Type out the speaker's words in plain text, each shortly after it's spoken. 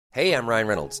Hey, I'm Ryan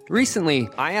Reynolds. Recently,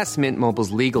 I asked Mint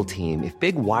Mobile's legal team if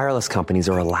big wireless companies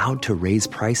are allowed to raise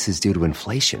prices due to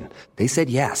inflation. They said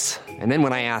yes. And then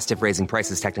when I asked if raising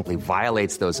prices technically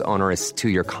violates those onerous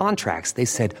two-year contracts, they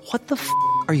said, "What the f***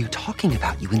 are you talking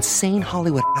about, you insane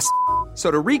Hollywood ass?" So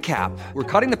to recap, we're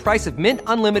cutting the price of Mint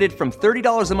Unlimited from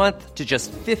 $30 a month to just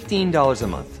 $15 a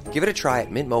month. Give it a try at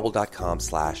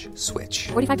mintmobile.com/switch.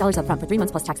 $45 up front for 3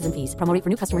 months plus taxes and fees. Promo rate for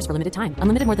new customers for limited time.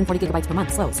 Unlimited more than 40 gigabytes per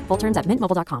month. Slows full terms at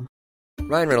mintmobile.com.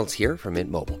 Ryan Reynolds here from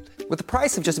Mint Mobile. With the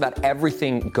price of just about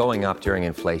everything going up during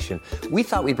inflation, we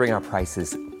thought we'd bring our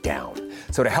prices down.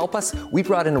 So to help us, we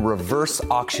brought in a reverse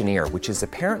auctioneer, which is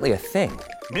apparently a thing.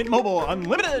 Mint Mobile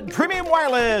Unlimited Premium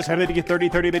Wireless. How to get 30,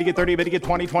 30, bit to get 30, bit to get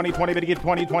 20, 20, 20, bit to get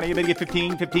 20, 20, bit to get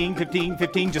 15, 15, 15,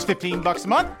 15, just $15 a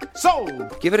month?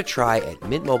 Sold! Give it a try at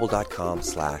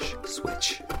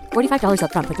mintmobile.com/switch. $45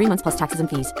 up front for 3 months plus taxes and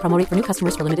fees. Promo rate for new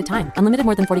customers for limited time. Unlimited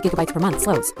more than 40 gigabytes per month.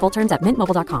 Slows full terms at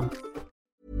mintmobile.com.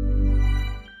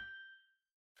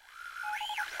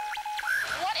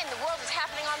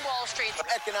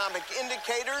 Economic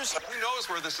indicators. Who knows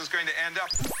where this is going to end up?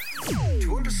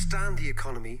 To understand the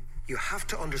economy, you have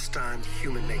to understand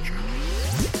human nature.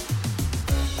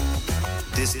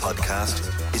 This podcast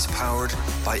is powered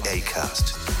by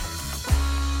Acast.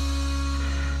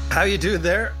 How you doing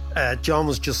there? John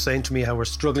was just saying to me how we're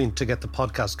struggling to get the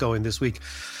podcast going this week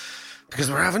because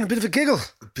we're having a bit of a giggle.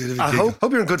 I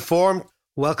hope you're in good form.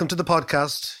 Welcome to the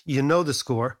podcast. You know the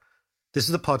score. This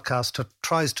is the podcast that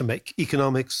tries to make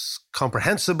economics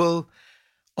comprehensible,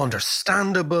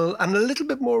 understandable, and a little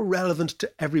bit more relevant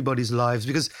to everybody's lives,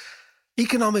 because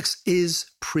economics is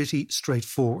pretty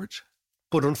straightforward.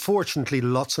 But unfortunately,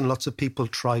 lots and lots of people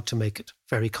try to make it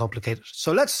very complicated.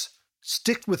 So let's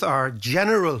stick with our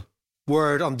general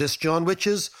word on this, John, which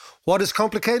is what is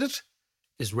complicated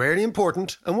is rarely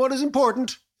important, and what is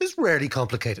important is rarely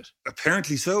complicated.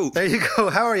 Apparently so. There you go.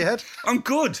 How are you, Ed? I'm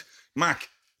good. Mac,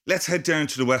 let's head down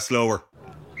to the West Lower.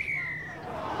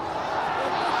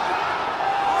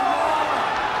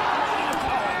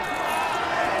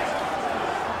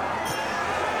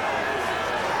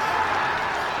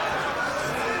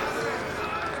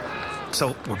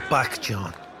 So we're back,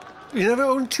 John. You never,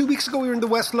 only 2 weeks ago we were in the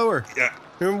West Lower. Yeah.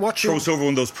 You were watching. Throw us over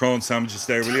one of those prawn sandwiches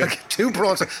there, will you? Two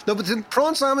prawns. No, but the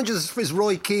prawn sandwiches is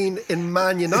Roy Keane in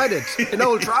Man United, in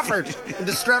Old Trafford, in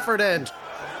the Stratford end.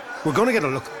 We're going to get a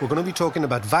look. We're going to be talking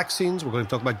about vaccines. We're going to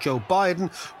talk about Joe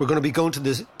Biden. We're going to be going to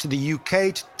the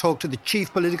UK to talk to the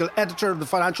chief political editor of the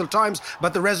Financial Times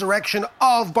about the resurrection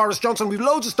of Boris Johnson. We've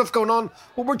loads of stuff going on,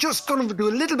 but we're just going to do a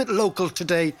little bit local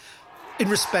today in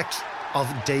respect of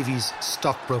Davies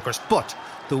stockbrokers. But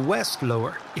the West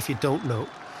Lower, if you don't know,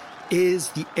 is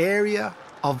the area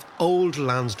of Old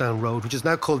Lansdowne Road, which is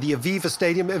now called the Aviva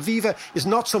Stadium. Aviva is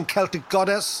not some Celtic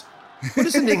goddess, but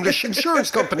it's an English insurance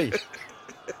company.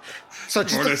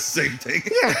 Such More or less the same thing.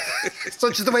 Yeah,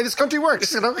 such is the way this country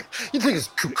works, you know. You think it's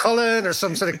Cuchulainn or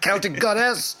some sort of Celtic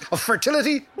goddess of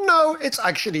fertility. No, it's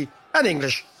actually an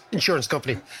English insurance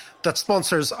company that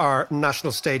sponsors our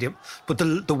national stadium. But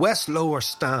the West Lower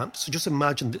stand, so just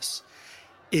imagine this,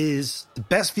 is the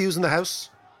best views in the house,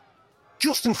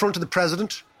 just in front of the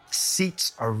president.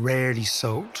 Seats are rarely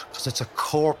sold because it's a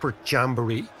corporate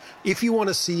jamboree. If you want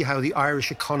to see how the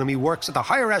Irish economy works at the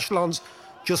higher echelons,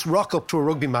 just rock up to a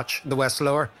rugby match in the West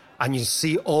Lower and you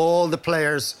see all the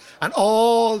players and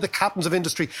all the captains of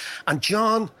industry. And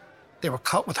John, they were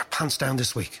caught with their pants down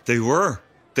this week. They were.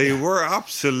 They were,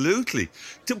 absolutely.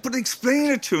 But explain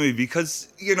it to me because,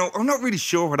 you know, I'm not really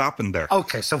sure what happened there.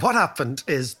 Okay, so what happened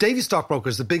is Davies Stockbroker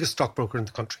is the biggest stockbroker in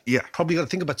the country. Yeah. Probably got to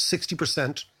think about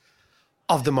 60%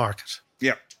 of the market.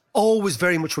 Yeah. Always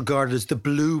very much regarded as the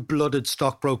blue-blooded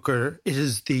stockbroker. It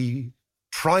is the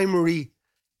primary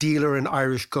dealer in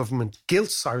Irish government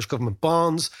gilts, Irish government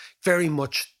bonds. Very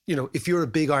much, you know, if you're a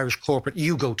big Irish corporate,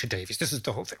 you go to Davies. This is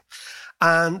the whole thing.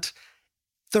 And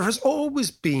there has always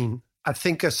been, I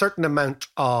think, a certain amount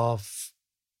of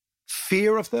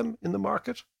fear of them in the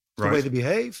market, the way they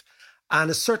behave,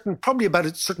 and probably about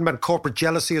a certain amount of corporate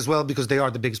jealousy as well, because they are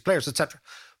the biggest players, etc.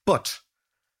 But,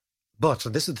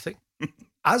 and this is the thing,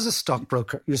 as a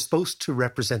stockbroker, you're supposed to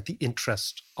represent the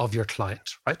interest of your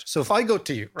client, right? So if I go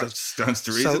to you, right? That stands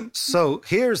to reason. So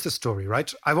here's the story,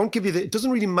 right? I won't give you it doesn't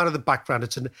really matter the background.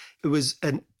 It was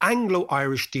an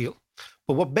Anglo-Irish deal.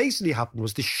 But what basically happened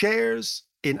was the shares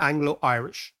in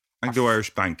Anglo-Irish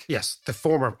Bank. Yes, the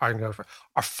former Anglo-Irish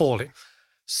are falling.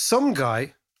 Some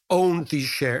guy owned these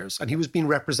shares and he was being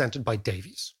represented by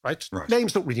Davies, right?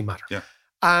 Names don't really matter. Yeah.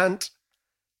 And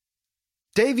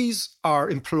Davies are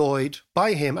employed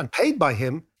by him and paid by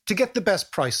him to get the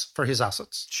best price for his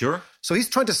assets. Sure. So he's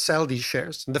trying to sell these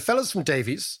shares. And the fellas from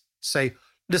Davies say,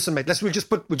 listen, mate, we'll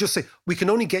just say, we can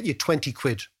only get you 20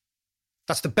 quid.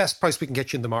 That's the best price we can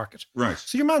get you in the market. Right.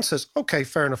 So your man says, okay,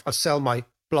 fair enough. I'll sell my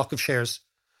block of shares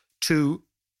to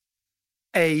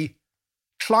a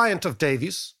client of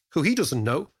Davies, who he doesn't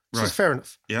know. So it's fair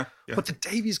enough. Yeah. What the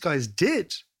Davies guys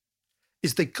did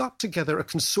is they got together a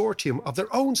consortium of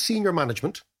their own senior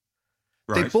management.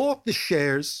 Right. They bought the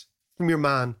shares from your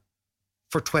man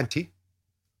for 20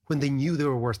 when they knew they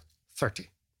were worth 30.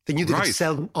 They knew they could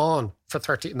sell them on for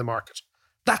 30 in the market.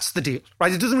 That's the deal,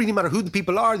 right? It doesn't really matter who the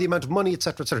people are, the amount of money, et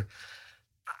cetera, et cetera.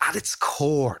 At its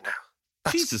core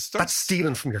now, that's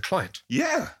stealing from your client.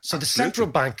 Yeah. So the central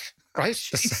bank, right?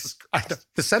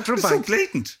 The central it's bank. So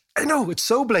blatant. I know, it's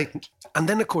so blatant. And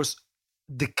then, of course,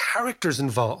 the characters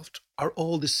involved are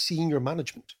all the senior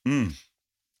management.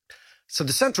 So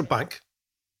the central bank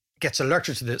gets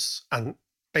alerted to this and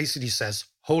basically says,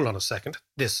 hold on a second,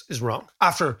 this is wrong.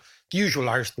 After the usual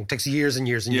Irish thing, it takes years and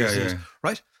years and years,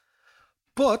 right?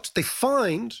 But they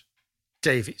find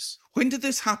Davies. When did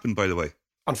this happen, by the way?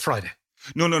 On Friday.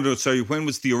 No, sorry. When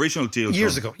was the original deal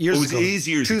Years done? ago. Years ago. It was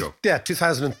years ago. Yeah,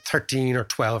 2013 or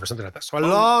 12 or something like that. So a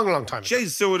long time ago. Jeez,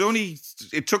 so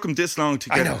it took them this long to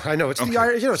get... I know. It's the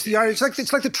Irish, it's the Irish.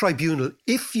 It's like the tribunal.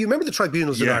 If you remember the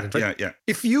tribunals in Ireland, right? Yeah.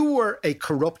 If you were a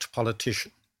corrupt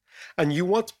politician and you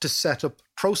wanted to set up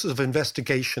a process of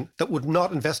investigation that would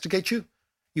not investigate you,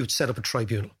 you would set up a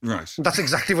tribunal. Right. And that's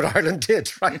exactly what Ireland did,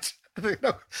 right?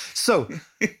 So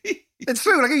it's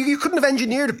true. Like you couldn't have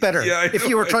engineered it better if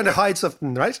you were trying to hide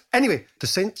something, right? Anyway, the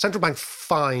central bank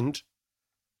fined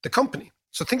the company.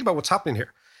 So think about what's happening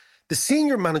here. The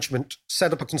senior management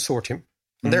set up a consortium,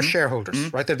 and they're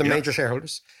shareholders, right? They're the major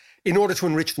shareholders, in order to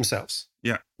enrich themselves.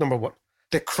 Yeah. Number one.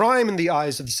 The crime in the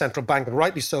eyes of the central bank, and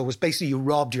rightly so, was basically you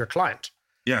robbed your client.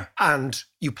 Yeah. And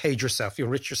you paid yourself, you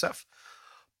enriched yourself.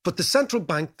 But the central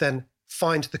bank then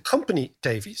fined the company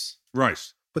Davies. Right.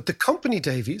 But the company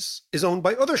Davies is owned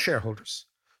by other shareholders.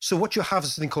 So what you have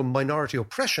is something called minority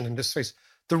oppression in this case.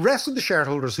 The rest of the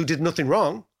shareholders who did nothing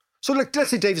wrong. So like, let's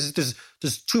say Davies,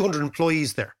 there's 200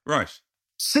 employees there. Right.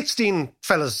 16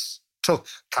 fellas took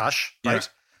cash, right?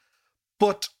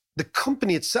 But the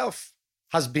company itself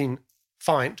has been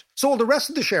fined. So all the rest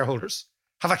of the shareholders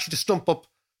have actually to stump up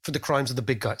for the crimes of the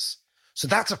big guys. So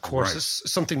that's, of course, is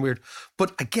something weird.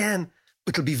 But again,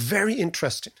 it'll be very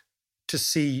interesting to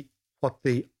see what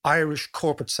the Irish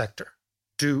corporate sector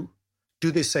do.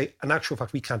 Do they say, in actual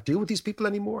fact, we can't deal with these people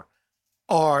anymore?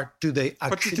 Or do they actually...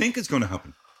 What do you think is going to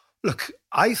happen? Look,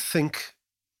 I think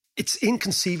it's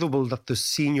inconceivable that the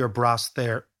senior brass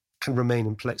there can remain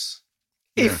in place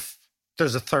if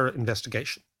there's a thorough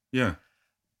investigation. Yeah.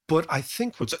 But I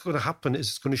think what's going to happen is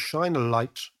it's going to shine a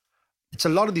light. It's a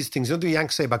lot of these things. You know what the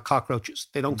Yanks say about cockroaches?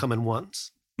 They don't come in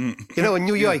ones. You know, in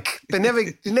New York, they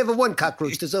never won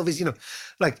cockroach. There's always,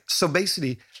 so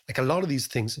basically, like a lot of these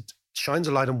things, it shines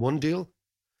a light on one deal,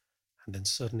 and then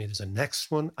suddenly there's a next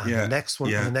one, and the next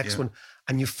one, and the next one.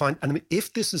 And you find, and I mean,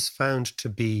 if this is found to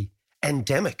be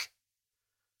endemic,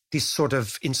 this sort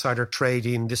of insider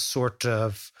trading, this sort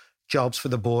of jobs for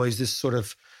the boys, this sort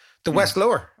of the West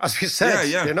Lower, as we said,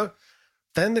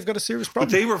 then they've got a serious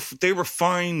problem. But they were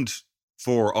fined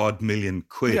for odd million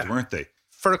quid, weren't they?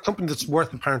 For a company that's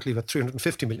worth apparently about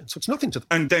 350 million. So it's nothing to them.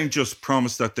 And then just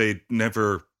promised that they'd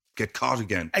never get caught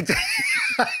again.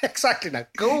 Exactly. Now,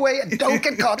 go away and don't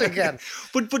get caught again.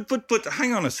 But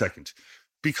hang on a second.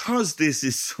 Because this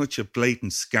is such a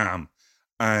blatant scam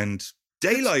and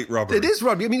daylight robbery. It is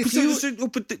robbery. I mean,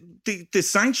 but the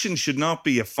sanction should not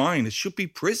be a fine. It should be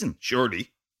prison,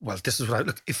 surely. Well, this is what I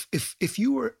look. If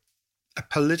you were a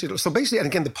political... So basically, and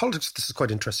again, the politics, this is quite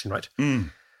interesting, right?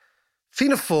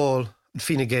 Fianna Fáil and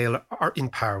Fine Gael are in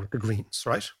power with the Greens,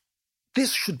 right?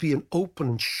 This should be an open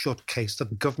and shut case that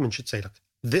the government should say, look,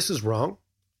 this is wrong.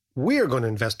 We're going to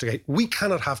investigate. We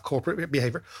cannot have corporate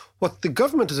behaviour. What the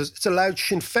government is it's allowed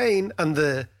Sinn Féin and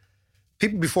the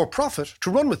people before profit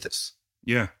to run with this.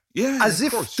 Yeah. As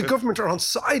if the government are on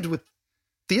side with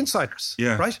the insiders,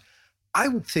 right? I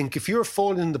would think if you're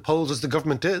falling in the polls as the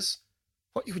government is,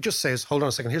 what you would just say is, hold on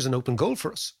a second, here's an open goal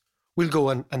for us. We'll go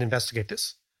and investigate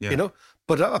this,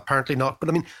 But apparently not. But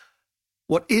I mean,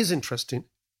 what is interesting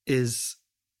is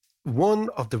one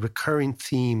of the recurring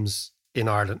themes in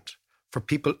Ireland for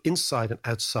people inside and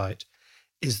outside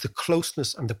is the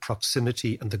closeness and the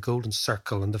proximity and the golden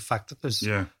circle and the fact that there's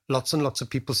lots and lots of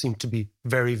people seem to be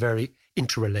very, very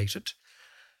interrelated.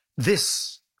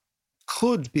 This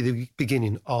could be the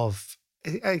beginning of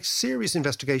a serious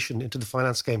investigation into the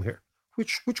finance game here,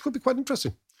 which could be quite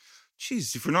interesting.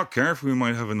 Jeez, if we're not careful, we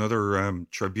might have another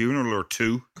tribunal or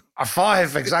two. Or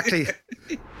 5, exactly.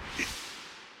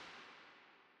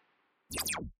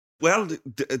 Well,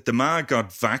 the ma got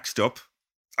vaxxed up.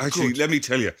 Actually, Good. let me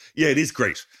tell you. Yeah, it is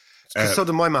great. So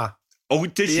did my ma. Oh,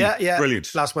 did she? Yeah.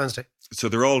 Brilliant. Last Wednesday. So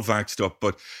they're all vaxxed up,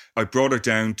 but I brought her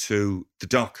down to the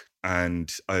dock and,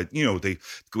 they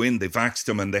go in, they vax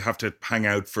them and they have to hang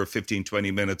out for 15,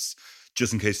 20 minutes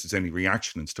just in case there's any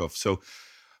reaction and stuff. So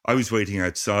I was waiting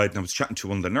outside and I was chatting to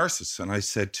one of the nurses and I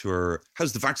said to her,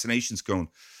 how's the vaccinations going?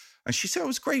 And she said, it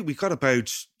was great. We got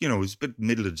about, it was a bit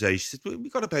middle of the day. She said, we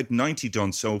got about 90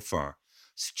 done so far.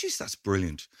 I said, geez, that's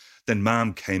brilliant. Then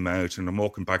Ma'am came out and I'm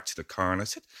walking back to the car and I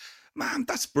said, Ma'am,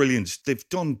 that's brilliant. They've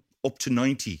done up to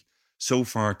 90 so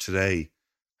far today.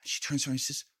 And she turns around and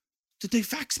says, did they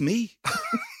vax me?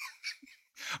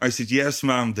 I said, yes,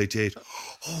 ma'am, they did.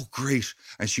 Oh, great.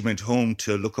 And she went home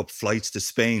to look up flights to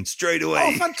Spain straight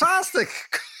away. Oh, fantastic.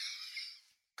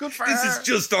 Good for her. This is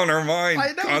just on her mind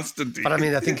I know. constantly. But I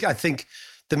mean, I think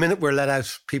the minute we're let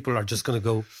out, people are just going to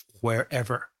go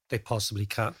wherever they possibly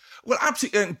can. Well,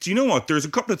 absolutely. And do you know what? There's a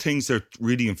couple of things that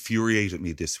really infuriated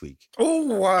me this week.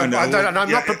 Oh, and I'm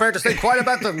not prepared to say quite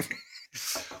about them.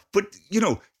 But,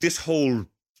 this whole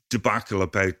debacle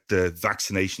about the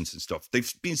vaccinations and stuff,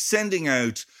 they've been sending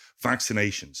out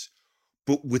vaccinations,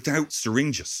 but without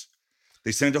syringes.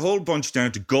 They sent a whole bunch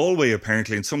down to Galway,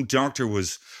 apparently, and some doctor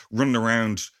was running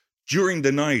around during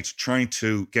the night trying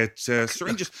to get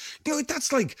syringes.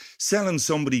 That's like selling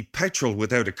somebody petrol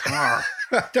without a car.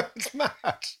 It's mad.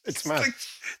 It's mad.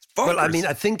 It's bonkers. Well, I mean,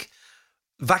 I think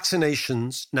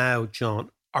vaccinations now, John,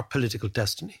 are political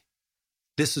destiny.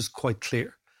 This is quite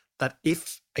clear that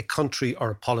if a country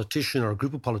or a politician or a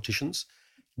group of politicians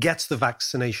gets the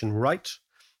vaccination right,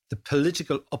 the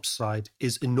political upside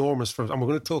is enormous for us. And we're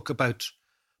going to talk about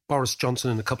Boris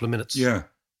Johnson in a couple of minutes. Yeah.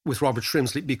 With Robert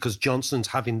Shrimsley, because Johnson's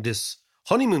having this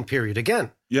honeymoon period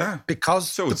again. Yeah.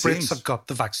 Because So the it Brits seems. have got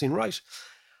the vaccine right.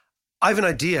 I have an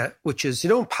idea, which is,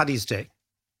 on Paddy's Day,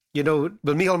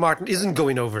 Micheál Martin isn't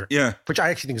going over. Yeah. Which I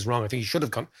actually think is wrong. I think he should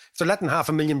have gone. If they're letting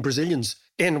 500,000 Brazilians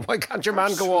in, why can't your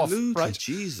man go off? Absolutely, Right?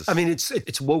 Jesus. I mean, it's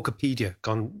Wokepedia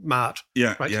gone mad.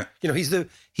 Yeah, Right? yeah. He's the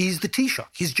Taoiseach.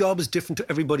 His job is different to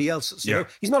everybody else's. Yeah.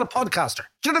 He's not a podcaster.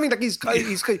 Do you know what I mean?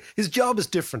 Like his job is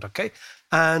different, okay?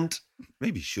 And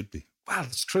Maybe it should be. well,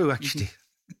 it's true, actually.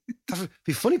 That would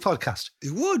be a funny podcast.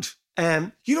 It would.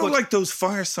 But- Like those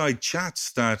fireside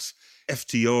chats that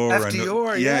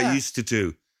FDR yeah. used to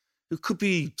do. It could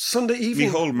be Sunday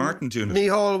evening. Micheál Martin doing it.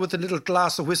 Micheál with a little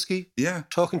glass of whiskey. Yeah.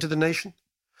 Talking to the nation.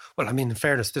 Well, I mean, in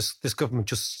fairness, this government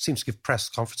just seems to give press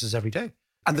conferences every day.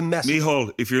 And the message.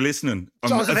 Micheál, if you're listening, I'm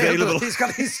John's available. He's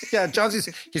got his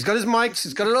he's got his mics,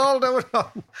 he's got it all going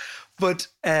on. But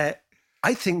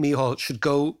I think Micheál should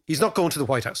go. He's not going to the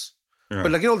White House. Yeah.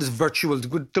 But this virtual,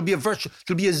 there'll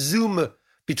be a Zoom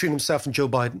between himself and Joe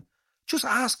Biden. Just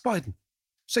ask Biden.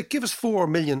 Say, give us 4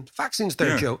 million vaccines there,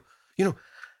 Yeah. Joe.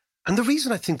 And the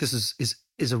reason I think this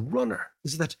is a runner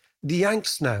is that the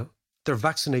Yanks now, their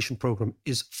vaccination program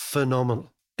is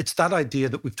phenomenal. It's that idea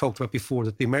that we've talked about before,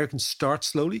 that the Americans start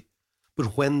slowly,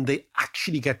 but when they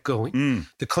actually get going,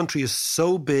 the country is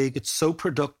so big, it's so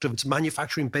productive, its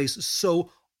manufacturing base is so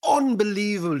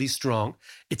unbelievably strong.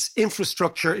 Its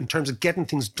infrastructure in terms of getting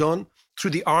things done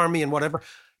through the army and whatever,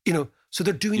 so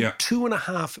they're doing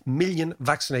 2.5 million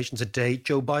vaccinations a day.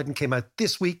 Joe Biden came out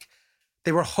this week.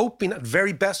 They were hoping at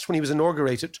very best when he was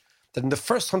inaugurated that in the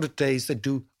first 100 days they'd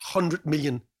do 100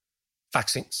 million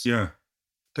vaccines. Yeah.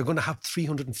 They're going to have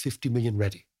 350 million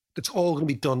ready. It's all going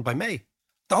to be done by May.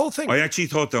 The whole thing. I actually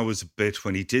thought that was a bit,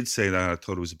 when he did say that, I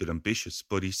thought it was a bit ambitious,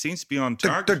 but he seems to be on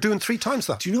target. They're doing 3 times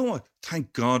that. Do you know what?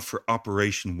 Thank God for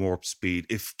Operation Warp Speed.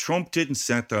 If Trump didn't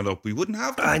set that up, we wouldn't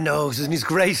have that. I know, and he's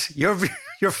great. Your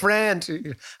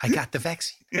friend. I got the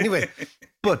vaccine. Anyway,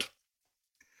 but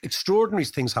extraordinary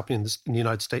things happening in the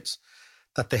United States,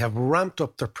 that they have ramped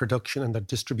up their production and their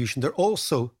distribution. They're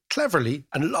also cleverly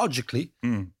and logically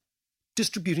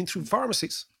distributing through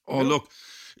pharmacies. Oh, look.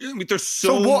 I mean, there's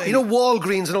so many.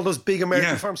 Walgreens and all those big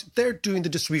American Yeah. pharmacies, they're doing the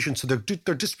distribution. So they're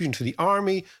distributing to the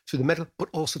army, to the medical, but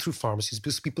also through pharmacies,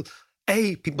 because people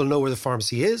know where the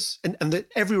pharmacy is, and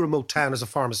that every remote town has a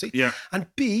pharmacy. Yeah. And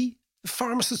B, the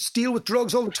pharmacists deal with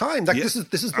drugs all the time. Like Yeah, this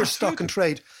is their stock and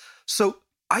trade. So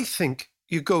I think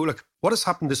you go, look, what has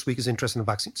happened this week is interesting in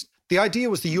vaccines. The idea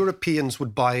was the Europeans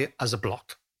would buy it as a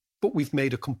block, but we've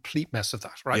made a complete mess of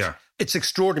that, right? Yeah. It's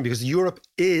extraordinary because Europe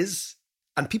is,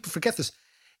 and people forget this,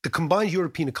 the combined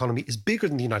European economy is bigger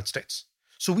than the United States.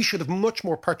 So we should have much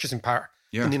more purchasing power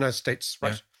in the United States,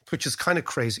 right? Yeah. Which is kind of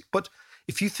crazy. But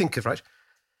if you think of it,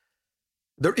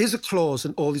 there is a clause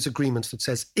in all these agreements that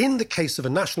says, in the case of a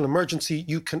national emergency,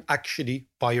 you can actually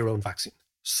buy your own vaccine.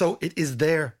 So it is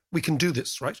there. We can do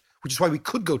this, right? Which is why we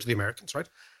could go to the Americans, right?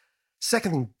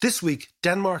 Second thing, this week,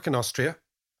 Denmark and Austria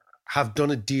have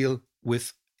done a deal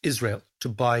with Israel to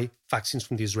buy vaccines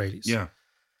from the Israelis. Yeah.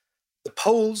 The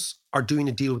Poles are doing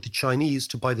a deal with the Chinese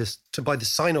to buy the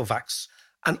Sinovacs.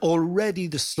 And already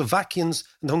the Slovakians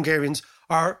and the Hungarians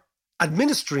are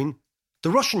administering the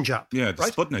Russian jab. Yeah, the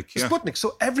right? Sputnik. The Sputnik.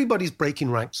 So everybody's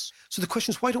breaking ranks. So the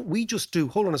question is, why don't we just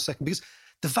hold on a second, because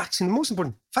the vaccine, the most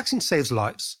important, vaccine saves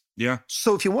lives. Yeah.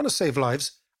 So if you want to save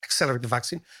lives, accelerate the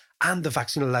vaccine, and the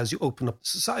vaccine allows you to open up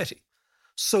society.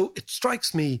 So it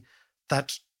strikes me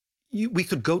that we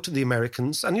could go to the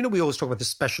Americans, and we always talk about the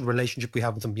special relationship we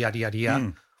have with them, yada, yada,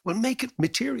 yada. Well, make it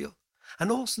material.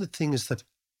 And also the thing is that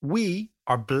we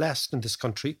are blessed in this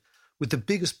country with the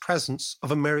biggest presence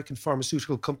of American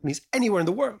pharmaceutical companies anywhere in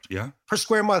the world. Yeah. Per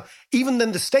square mile. Even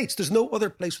in the States, there's no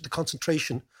other place with the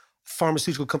concentration of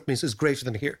pharmaceutical companies is greater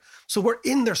than here. So we're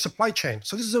in their supply chain.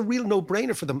 So this is a real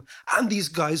no-brainer for them. And these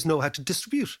guys know how to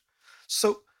distribute.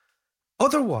 So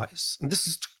otherwise, and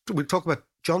we'll talk about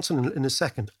Johnson in a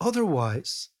second,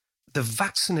 otherwise, the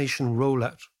vaccination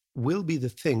rollout will be the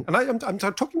thing. And I'm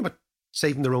talking about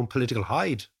saving their own political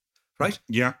hide. Right?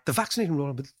 Yeah. The vaccinating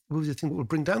rollout will be the thing that will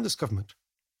bring down this government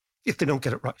if they don't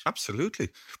get it right. Absolutely.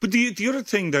 But the other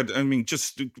thing that,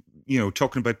 just,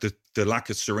 talking about the lack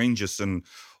of syringes and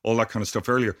all that kind of stuff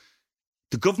earlier,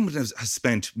 the government has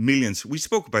spent millions. We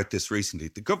spoke about this recently.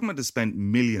 The government has spent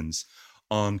millions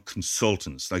on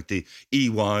consultants like the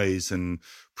EYs and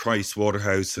Price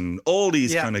Waterhouse and all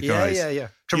these kind of guys. Yeah.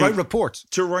 To write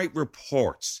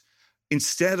reports.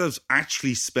 Instead of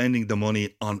actually spending the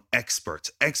money on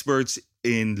experts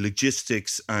in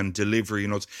logistics and delivery,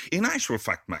 in actual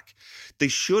fact, Mac, they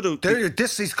should have.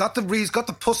 He's got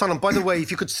the puss on him. By the way,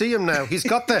 if you could see him now, he's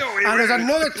got the. And there's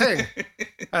another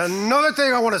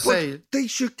thing I want to say. They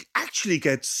should actually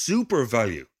get super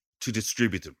value to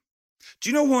distribute them. Do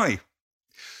you know why?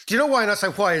 And I say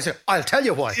why? And say, I'll tell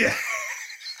you why. Yeah.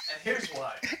 And here's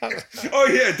why. Oh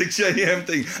yeah, the JM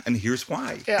thing. And here's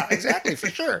why. Yeah, exactly, for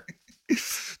sure.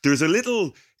 There's a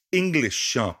little English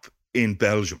shop in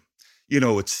Belgium.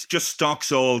 It's just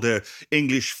stocks all the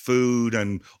English food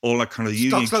and all that kind of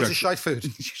unique... Stocks loads of shite food.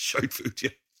 Shite food,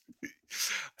 yeah.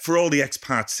 For all the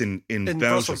expats in Belgium.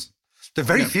 Brussels. There are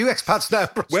very few expats now.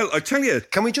 Well, I tell you...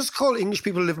 Can we just call English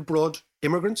people who live abroad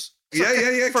immigrants?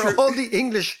 Yeah. For true. all the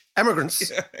English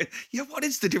immigrants. Yeah, what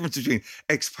is the difference between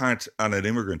expat and an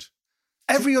immigrant?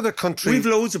 Every other country... We've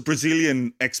loads of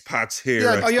Brazilian expats here.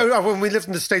 Yeah, when we lived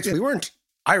in the States, we weren't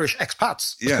Irish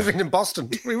expats living in Boston.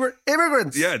 We were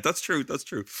immigrants. Yeah, that's true.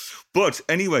 But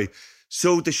anyway,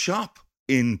 so the shop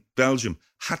in Belgium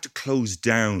had to close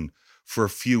down for a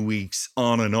few weeks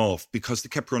on and off because they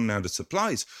kept running out of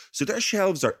supplies. So their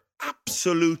shelves are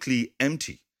absolutely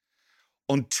empty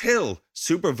until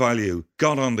SuperValu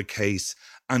got on the case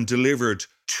and delivered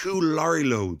 2 lorry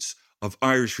loads of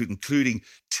Irish food, including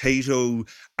Tato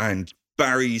and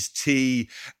Barry's tea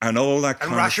and all that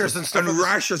kind rashers of stuff. And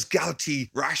rashers, Galty,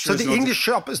 rashers. So the English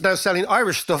shop is now selling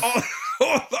Irish stuff.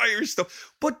 All Irish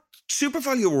stuff. But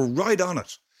SuperValu were right on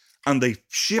it. And they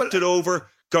shipped it over,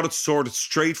 got it sorted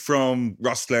straight from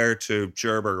Rosslare to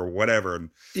Cherbourg or whatever. And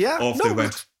off they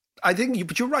went. I think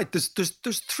but you're right. There's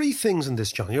 3 things in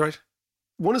this, John. You're right.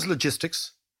 One is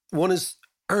logistics. One is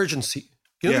urgency.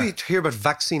 We hear about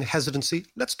vaccine hesitancy.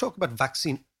 Let's talk about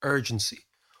vaccine urgency.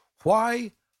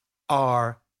 Why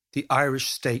are the Irish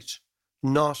state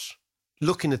not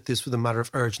looking at this with a matter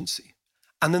of urgency?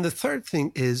 And then the third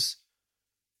thing is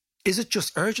it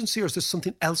just urgency or is there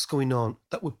something else going on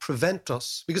that would prevent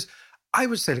us? Because I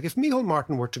would say, if Micheál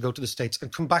Martin were to go to the States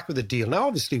and come back with a deal, now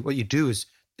obviously what you do is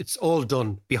it's all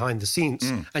done behind the scenes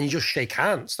and you just shake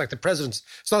hands like the presidents.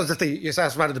 It's not as if you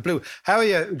ask him out of the blue, how are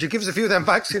you? Would you give us a few of them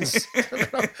vaccines?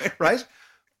 Right?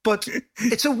 But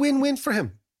it's a win-win for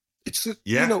him. It's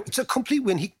a complete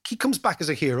win. He comes back as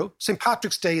a hero. St.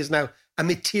 Patrick's Day is now a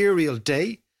material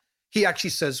day. He actually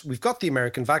says, we've got the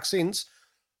American vaccines.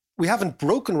 We haven't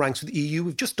broken ranks with the EU.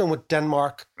 We've just done what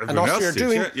Denmark and Austria are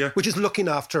doing, which is looking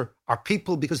after our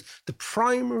people, because the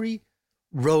primary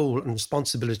role and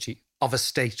responsibility of a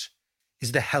state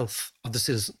is the health of the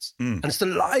citizens. And it's the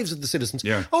lives of the citizens.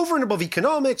 Yeah. Over and above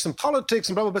economics and politics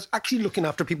and blah, blah, blah. It's actually looking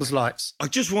after people's lives. I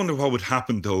just wonder what would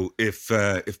happen, though, if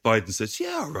Biden says,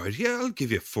 all right, I'll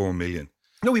give you 4 million.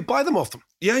 No, we buy them off them.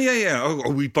 Yeah.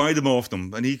 Or we buy them off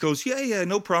them. And he goes,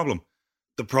 no problem.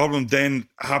 The problem then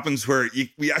happens where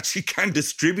we actually can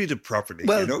distribute it properly.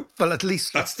 Well, at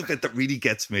least... That's the bit that really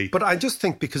gets me. But I just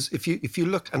think, because if you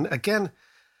look, and again,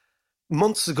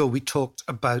 months ago we talked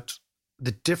about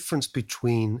the difference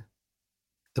between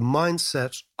the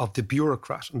mindset of the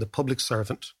bureaucrat and the public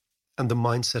servant and the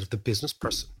mindset of the business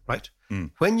person, right?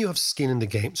 When you have skin in the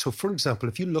game. So, for example,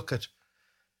 if you look at,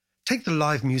 take the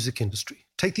live music industry,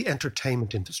 take the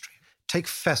entertainment industry, take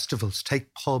festivals,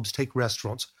 take pubs, take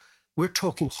restaurants. We're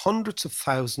talking hundreds of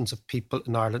thousands of people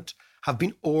in Ireland have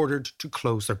been ordered to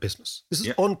close their business. This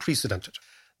is unprecedented.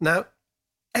 Now,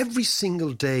 every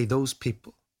single day, those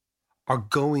people are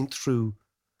going through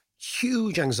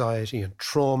huge anxiety and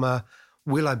trauma.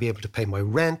 Will I be able to pay my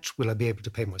rent? Will I be able to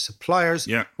pay my suppliers?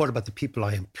 Yeah. What about the people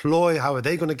I employ? How are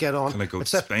they going to get on? Can I go to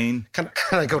Spain? Can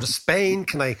I go to Spain?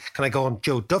 Can I go on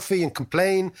Joe Duffy and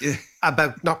complain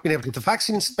about not being able to get the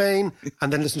vaccine in Spain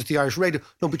and then listen to the Irish radio?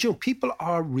 No, but people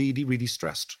are really, really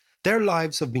stressed. Their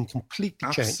lives have been completely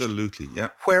changed. Absolutely, yeah.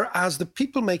 Whereas the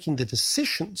people making the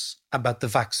decisions about the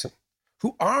vaccine,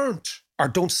 who aren't or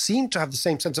don't seem to have the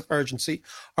same sense of urgency,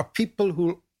 are people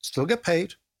who still get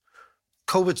paid.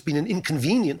 COVID's been an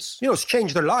inconvenience. It's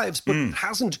changed their lives, but it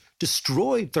hasn't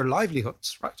destroyed their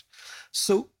livelihoods, right?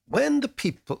 So when the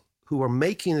people who are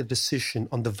making a decision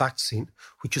on the vaccine,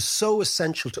 which is so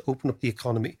essential to open up the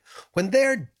economy, when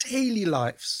their daily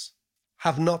lives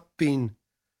have not been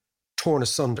torn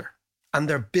asunder and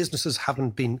their businesses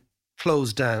haven't been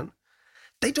closed down,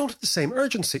 they don't have the same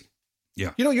urgency.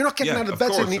 Yeah. You're not getting out of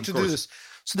bed saying, I need to do course. this.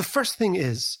 So the first thing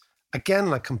is, again,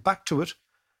 and I come back to it,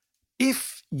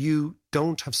 if you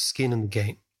don't have skin in the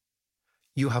game,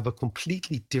 you have a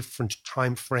completely different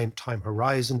time frame, time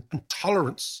horizon, and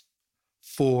tolerance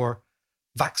for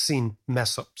vaccine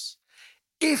mess-ups.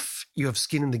 If you have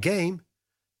skin in the game,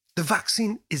 the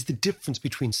vaccine is the difference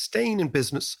between staying in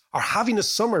business or having a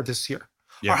summer this year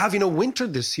or having a winter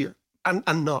this year and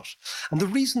not. And the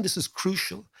reason this is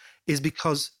crucial is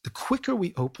because the quicker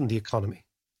we open the economy,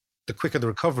 the quicker the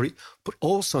recovery, but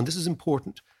also, and this is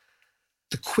important,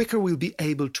 the quicker we'll be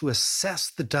able to assess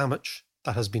the damage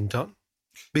that has been done.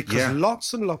 Because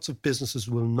lots and lots of businesses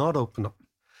will not open up.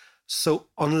 So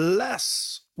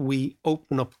unless we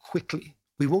open up quickly,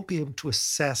 we won't be able to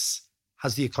assess,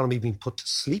 has the economy been put to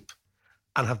sleep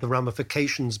and have the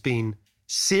ramifications been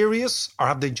serious or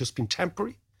have they just been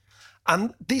temporary?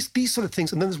 And these sort of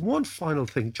things. And then there's one final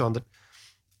thing, John, that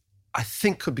I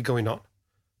think could be going on.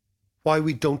 Why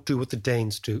we don't do what the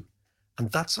Danes do.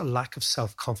 And that's a lack of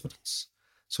self-confidence.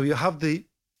 So you have the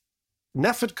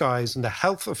NPHET guys and the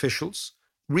health officials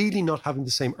really not having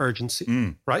the same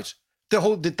urgency, right? The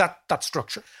whole that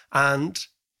structure. And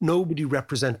nobody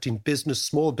representing business,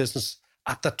 small business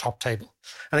at the top table.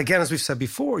 And again, as we've said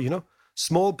before,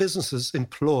 small businesses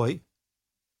employ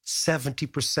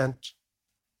 70%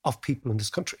 of people in this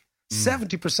country.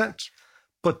 70%.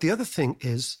 But the other thing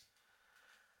is,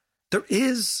 there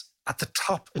is at the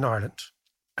top in Ireland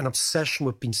an obsession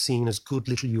with being seen as good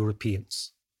little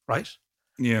Europeans, right?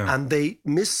 Yeah. And they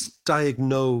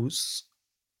misdiagnose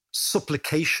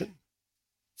supplication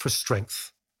for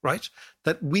strength, right?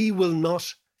 That it will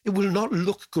not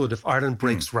look good if Ireland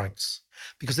breaks ranks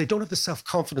because they don't have the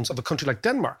self-confidence of a country like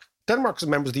Denmark. Denmark is a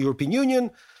member of the European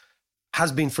Union,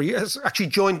 has been for years, actually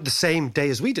joined the same day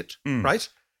as we did, right?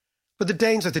 But the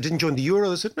Danes, if they didn't join the Euro,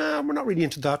 they said, no, we're not really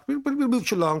into that. We'll move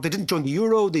you along. They didn't join the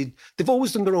Euro. They've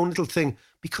always done their own little thing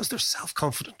because they're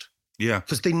self-confident. Yeah.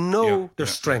 Because they know their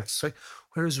strengths, right?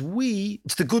 Whereas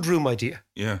it's the good room idea.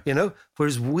 Yeah.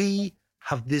 Whereas we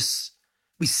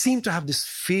seem to have this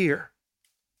fear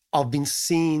of being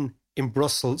seen in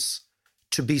Brussels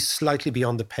to be slightly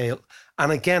beyond the pale.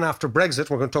 And again, after Brexit,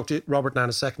 we're going to talk to Robert now in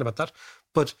a second about that,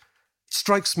 but it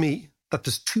strikes me that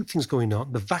there's two things going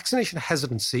on. The vaccination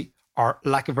hesitancy or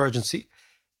lack of urgency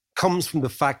comes from the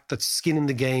fact that skin in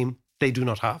the game they do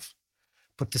not have.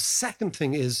 But the second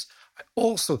thing is, I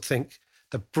also think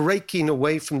that breaking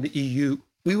away from the EU,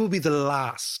 we will be the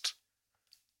last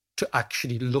to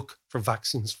actually look for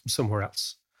vaccines from somewhere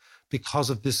else because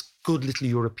of this good little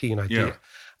European idea. Yeah.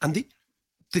 And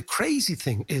the crazy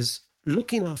thing is,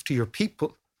 looking after your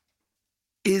people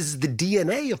is the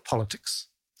DNA of politics.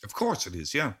 Of course it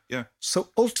is, yeah. So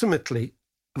ultimately,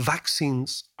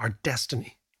 vaccines are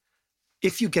destiny.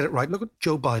 If you get it right, look at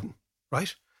Joe Biden,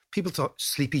 right? People thought,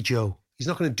 Sleepy Joe, he's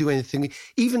not going to do anything.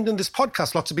 Even in this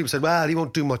podcast, lots of people said, well, he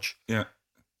won't do much. Yeah.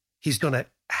 He's done a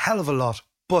hell of a lot.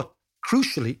 But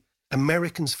crucially,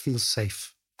 Americans feel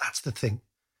safe. That's the thing.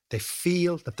 They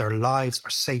feel that their lives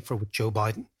are safer with Joe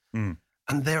Biden.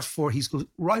 And therefore, he's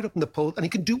right up in the poll and he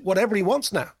can do whatever he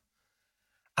wants now.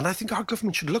 And I think our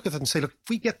government should look at that and say, look, if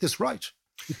we get this right,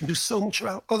 we can do so much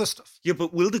other stuff. Yeah,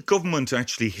 but will the government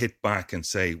actually hit back and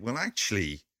say, well,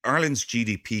 actually, Ireland's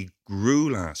GDP grew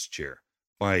last year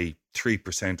by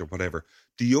 3% or whatever.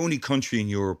 The only country in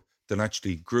Europe than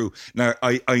actually grew. Now,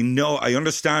 I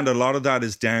understand a lot of that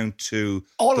is down to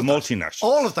the multinationals.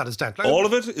 All of that is down. All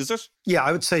of it, is it? Yeah,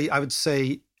 I would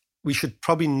say we should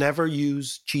probably never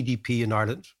use GDP in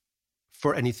Ireland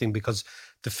for anything because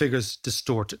the figure's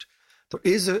distorted. There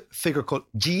is a figure called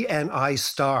GNI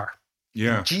star.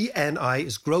 Yeah. GNI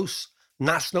is gross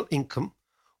national income,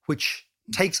 which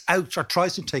takes out or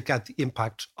tries to take out the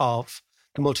impact of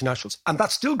the multinationals. And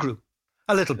that still grew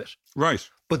a little bit. Right.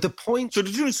 But the point... So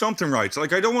they're doing something right.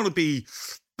 Like, I don't want to be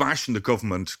bashing the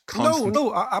government constantly.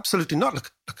 No, absolutely not.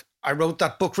 Look, I wrote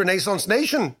that book, Renaissance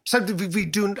Nation. Said we've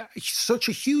been doing such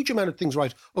a huge amount of things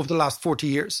right over the last 40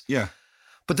 years. Yeah.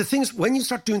 But the thing is, when you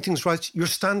start doing things right, your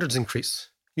standards increase.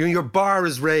 Your bar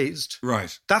is raised.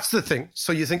 Right. That's the thing.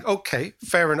 So you think, okay,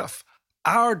 fair enough.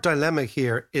 Our dilemma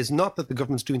here is not that the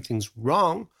government's doing things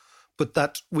wrong, but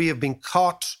that we have been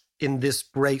caught in this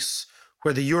brace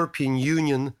where the European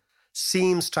Union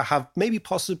seems to have maybe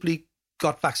possibly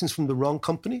got vaccines from the wrong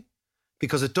company,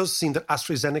 because it does seem that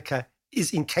AstraZeneca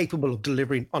is incapable of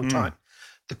delivering on time.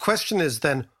 The question is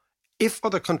then, if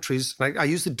other countries, and I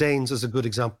use the Danes as a good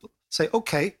example, say,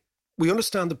 okay, we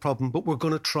understand the problem, but we're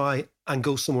going to try and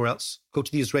go somewhere else, go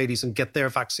to the Israelis and get their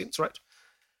vaccines, right?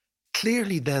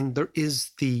 Clearly then there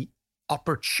is the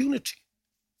opportunity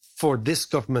for this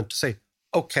government to say,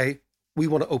 okay, we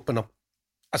want to open up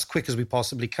as quick as we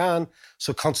possibly can.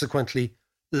 So consequently,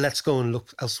 let's go and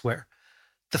look elsewhere.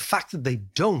 The fact that they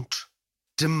don't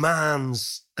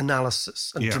demands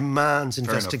analysis and demands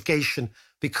investigation,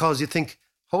 because you think,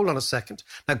 hold on a second.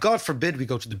 Now, God forbid we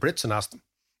go to the Brits and ask them.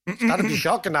 That'd be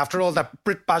shocking after all that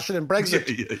Brit bashing and Brexit.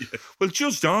 Yeah. Well,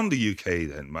 just on the UK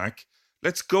then, Mac,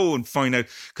 let's go and find out.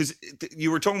 Because you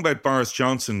were talking about Boris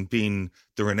Johnson being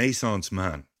the Renaissance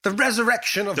man. The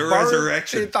resurrection of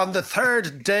Boris. On the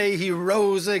third day, he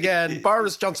rose again.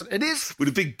 Boris Johnson. It is. With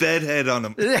a big bed head on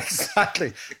him.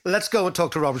 Exactly. Let's go and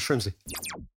talk to Robert Shrimsey.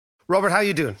 Robert, how are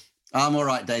you doing? I'm all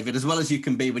right, David, as well as you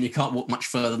can be when you can't walk much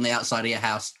further than the outside of your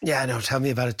house. Yeah, no, tell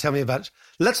me about it.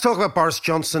 Let's talk about Boris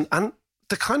Johnson and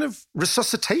the kind of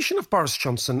resuscitation of Boris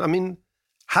Johnson. I mean,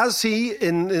 has he,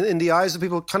 in the eyes of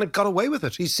people, kind of got away with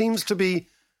it? He seems to be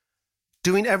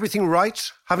doing everything right,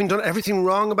 having done everything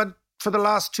wrong for the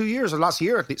last 2 years, or last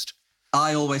year at least.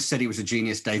 I always said he was a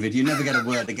genius, David. You never get a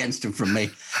word against him from me.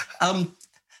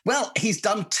 Well, he's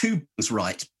done two things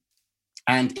right.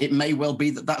 And it may well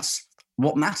be that that's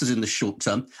what matters in the short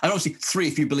term. And obviously, three,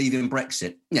 if you believe in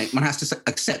Brexit. You know, one has to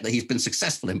accept that he's been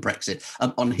successful in Brexit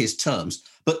on his terms.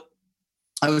 But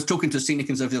I was talking to a senior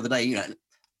conservative the other day, you know,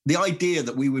 the idea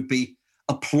that we would be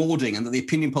applauding and that the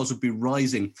opinion polls would be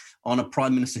rising on a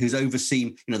prime minister who's overseen,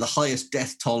 you know, the highest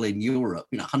death toll in Europe,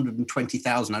 you know,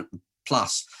 120,000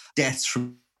 plus deaths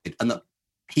from it, and that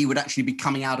he would actually be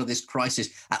coming out of this crisis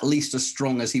at least as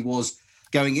strong as he was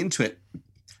going into it,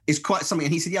 is quite something.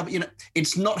 And he said, yeah, but, you know,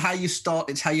 it's not how you start,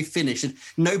 it's how you finish. And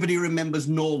nobody remembers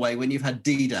Norway when you've had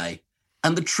D-Day.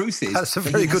 And the truth is... That's a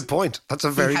very good point. That's a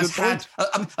very good point.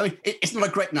 I mean, it's not a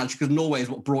great analogy because Norway is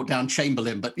what brought down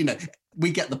Chamberlain, but, you know,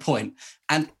 we get the point.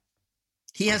 And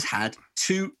he has had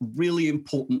two really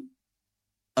important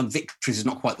victories, is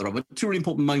not quite the right word, but two really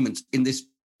important moments in this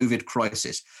COVID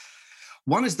crisis.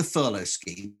 One is the furlough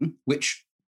scheme, which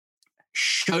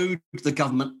showed the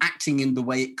government acting in the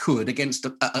way it could against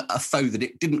a foe that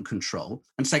it didn't control,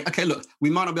 and saying, okay, look, we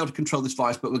might not be able to control this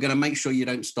virus, but we're going to make sure you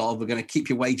don't starve. We're going to keep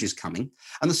your wages coming.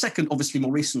 And the second, obviously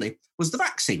more recently, was the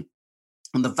vaccine.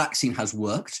 And the vaccine has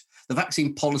worked. The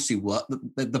vaccine policy worked.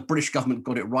 The British government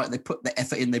got it right. They put the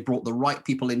effort in. They brought the right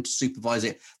people in to supervise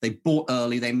it. They bought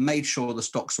early. They made sure the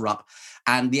stocks are up.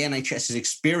 And the NHS is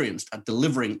experienced at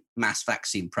delivering mass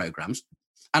vaccine programs.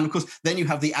 And of course, then you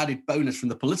have the added bonus from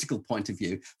the political point of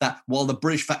view that while the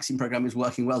British vaccine program is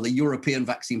working well, the European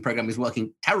vaccine program is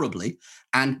working terribly.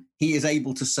 And he is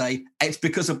able to say, it's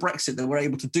because of Brexit that we're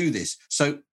able to do this.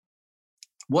 So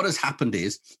what has happened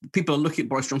is people are looking at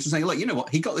Boris Johnson saying, look, you know what,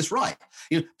 he got this right.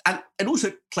 You know, and it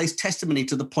also plays testimony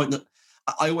to the point that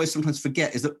I always sometimes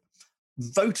forget, is that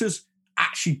voters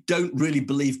actually don't really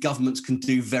believe governments can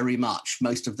do very much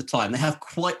most of the time. They have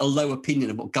quite a low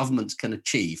opinion of what governments can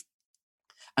achieve.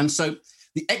 And so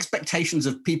the expectations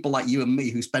of people like you and me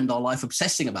who spend our life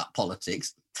obsessing about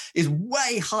politics is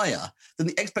way higher than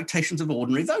the expectations of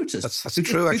ordinary voters. That's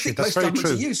true, actually. Who think that's most very governments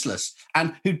true. are useless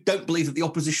and who don't believe that the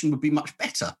opposition would be much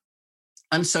better.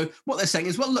 And so what they're saying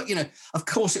is, well, look, you know, of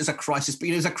course it's a crisis, but,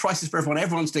 you know, it's a crisis for everyone.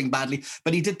 Everyone's doing badly,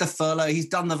 but he did the furlough. He's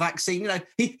done the vaccine. You know,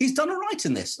 he's done all right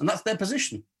in this, and that's their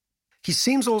position. He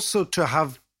seems also to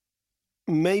have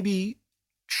maybe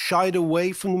shied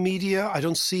away from the media. I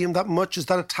don't see him that much. Is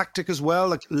that a tactic as well?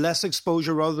 Like less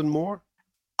exposure rather than more?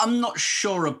 I'm not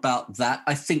sure about that.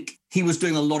 I think he was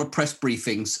doing a lot of press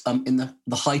briefings in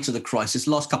the height of the crisis.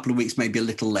 Last couple of weeks, maybe a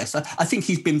little less. I think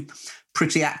he's been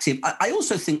pretty active. I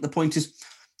also think the point is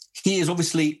he is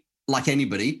obviously, like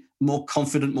anybody, more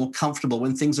confident, more comfortable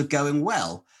when things are going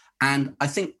well. And I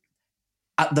think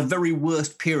at the very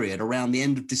worst period, around the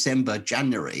end of December,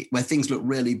 January, where things looked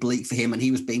really bleak for him and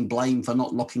he was being blamed for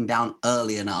not locking down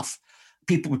early enough,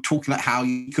 people were talking about how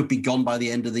he could be gone by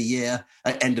the end of the year,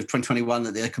 end of 2021,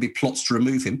 that there could be plots to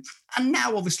remove him. And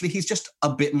now, obviously, he's just a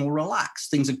bit more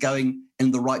relaxed. Things are going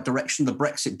in the right direction. The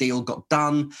Brexit deal got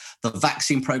done. The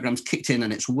vaccine program's kicked in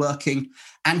and it's working.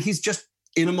 And he's just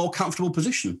in a more comfortable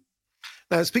position.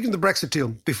 Now, speaking of the Brexit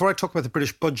deal, before I talk about the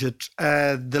British budget,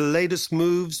 the latest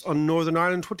moves on Northern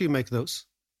Ireland, what do you make of those?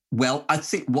 Well, I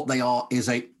think what they are is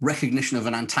a recognition of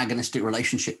an antagonistic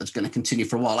relationship that's going to continue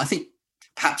for a while. I think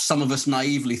perhaps some of us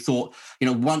naively thought,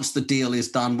 once the deal is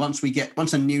done, once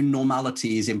a new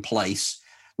normality is in place,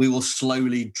 we will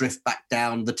slowly drift back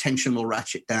down, the tension will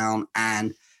ratchet down,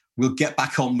 and we'll get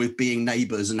back on with being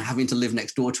neighbours and having to live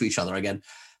next door to each other again.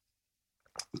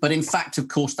 But in fact, of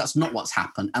course, that's not what's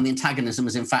happened. And the antagonism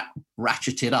is in fact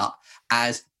ratcheted up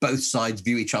as both sides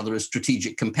view each other as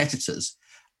strategic competitors.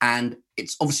 And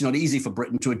it's obviously not easy for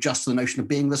Britain to adjust to the notion of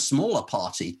being the smaller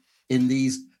party in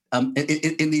these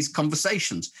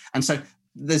conversations. And so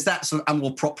there's that sort of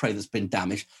amour propre that's been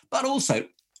damaged. But also,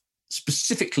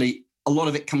 specifically, a lot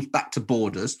of it comes back to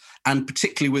borders, and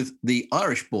particularly with the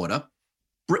Irish border,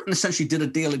 Britain essentially did a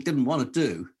deal it didn't want to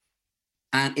do,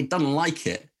 and it doesn't like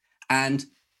it. And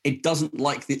it doesn't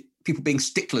like the people being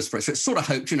sticklers for it. So it's sort of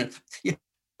hoped, you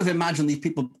imagine these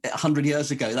people 100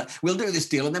 years ago, that we'll do this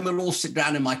deal and then we'll all sit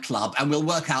down in my club and we'll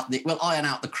we'll iron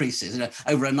out the creases,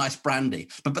 over a nice brandy.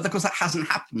 But of course that hasn't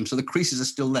happened. So the creases are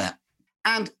still there.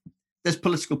 And there's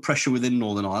political pressure within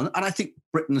Northern Ireland. And I think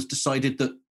Britain has decided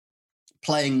that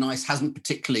playing nice hasn't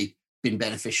particularly been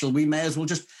beneficial. We may as well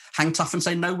just hang tough and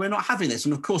say, no, we're not having this.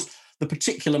 And of course, the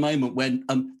particular moment when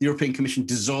the European Commission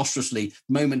disastrously,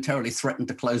 momentarily threatened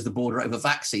to close the border over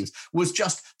vaccines was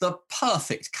just the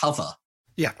perfect cover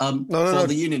for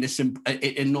the unionists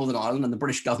in Northern Ireland and the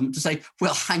British government to say,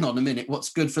 well, hang on a minute, what's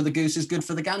good for the goose is good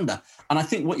for the gander. And I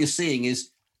think what you're seeing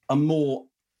is a more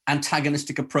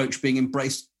antagonistic approach being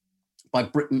embraced by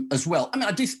Britain as well. I mean,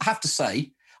 I do have to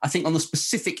say, I think on the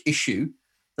specific issue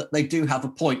that they do have a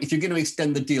point. If you're going to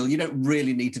extend the deal, you don't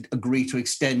really need to agree to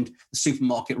extend the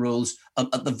supermarket rules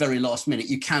at the very last minute.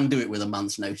 You can do it with a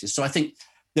month's notice. So I think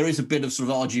there is a bit of sort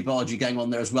of argy-bargy going on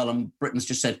there as well. And Britain's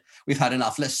just said, we've had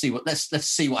enough. Let's see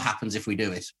what happens if we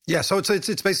do it. Yeah, so it's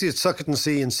basically a suck it and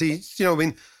see.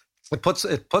 It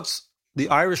puts the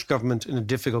Irish government in a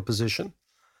difficult position.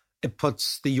 It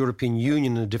puts the European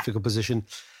Union in a difficult position.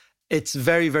 It's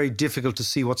very, very difficult to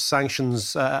see what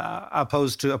sanctions,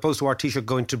 opposed to our Taoiseach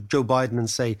going to Joe Biden and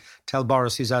say, tell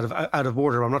Boris he's out of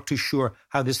order. I'm not too sure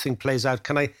how this thing plays out.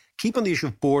 Can I keep on the issue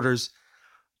of borders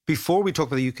before we talk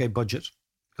about the UK budget?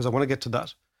 Because I want to get to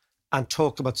that, and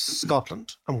talk about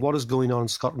Scotland and what is going on in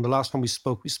Scotland. The last time we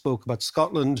spoke about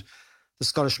Scotland, the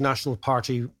Scottish National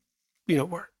Party,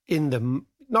 were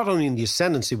not only in the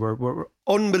ascendancy, were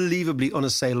unbelievably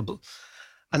unassailable.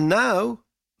 And now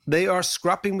they are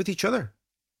scrapping with each other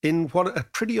in what a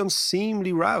pretty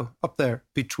unseemly row up there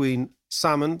between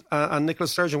Salmond and Nicola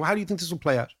Sturgeon. How do you think this will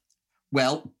play out?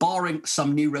 Well, barring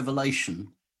some new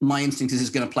revelation, my instinct is it's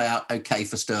going to play out okay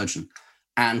for Sturgeon,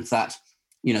 and that,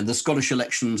 the Scottish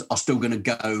elections are still going to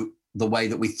go the way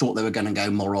that we thought they were going to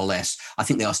go, more or less. I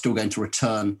think they are still going to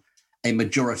return a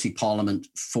majority parliament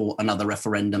for another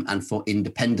referendum and for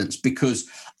independence, because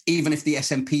even if the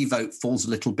SNP vote falls a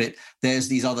little bit, there's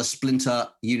these other splinter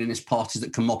unionist parties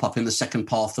that can mop up in the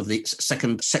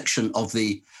second section of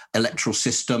the electoral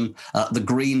system. The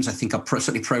Greens, I think, are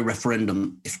certainly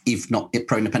pro-referendum, if not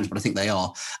pro-independence, but I think they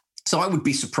are. So I would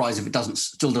be surprised if it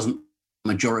still doesn't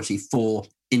majority for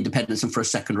independence and for a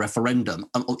second referendum.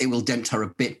 It will dent her a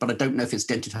bit, but I don't know if it's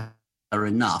dented her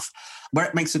enough. Where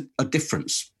it makes a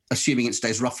difference, assuming it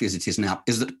stays roughly as it is now,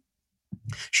 is that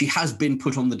she has been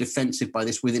put on the defensive by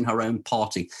this within her own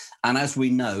party. And as we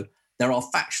know, there are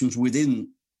factions within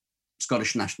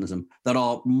Scottish nationalism that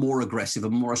are more aggressive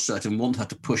and more assertive and want her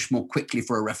to push more quickly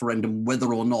for a referendum,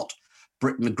 whether or not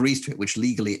Britain agrees to it, which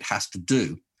legally it has to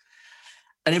do.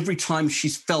 And every time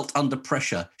she's felt under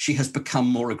pressure, she has become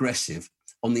more aggressive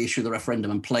on the issue of the referendum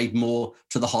and played more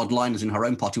to the hardliners in her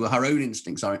own party, where her own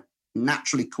instincts are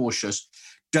naturally cautious,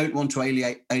 don't want to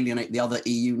alienate the other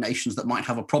EU nations that might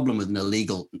have a problem with an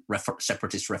illegal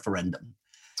separatist referendum.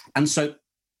 And so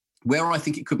where I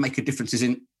think it could make a difference is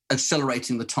in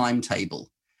accelerating the timetable.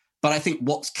 But I think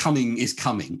what's coming is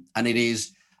coming, and it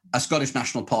is a Scottish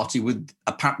National Party with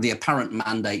the apparent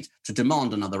mandate to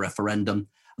demand another referendum.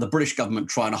 The British government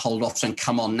trying to hold off, saying,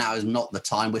 come on, now is not the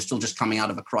time. We're still just coming out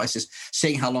of a crisis,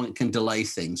 seeing how long it can delay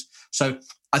things. So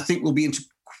I think we'll be into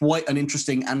quite an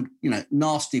interesting and,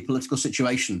 nasty political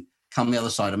situation come the other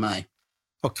side of May.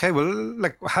 Okay, well,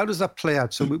 how does that play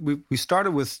out? So we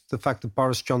started with the fact that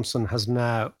Boris Johnson has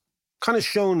now kind of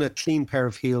shown a clean pair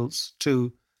of heels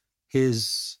to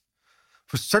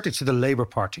certainly to the Labour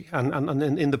Party. And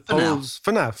in the polls,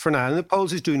 for now, in the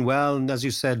polls he's doing well. And as you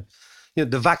said,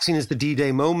 the vaccine is the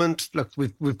D-Day moment. Look,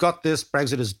 we've got this,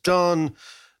 Brexit is done,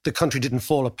 the country didn't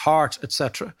fall apart,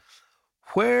 etc.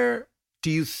 Where do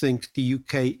you think the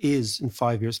UK is in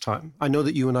 5 years' time? I know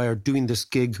that you and I are doing this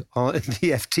gig on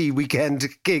the FT weekend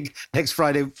gig next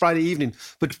Friday evening,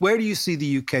 but where do you see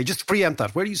the UK, just to preempt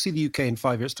that, where do you see the UK in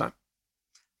 5 years' time?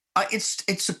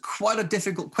 It's quite a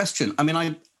difficult question. I mean,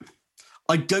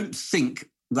 I don't think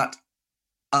that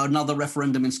another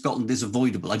referendum in Scotland is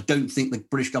avoidable. I don't think the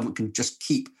British government can just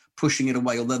keep pushing it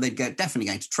away, although they're definitely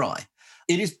going to try.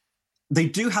 They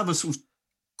do have a sort of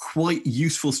quite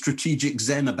useful strategic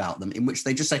zen about them, in which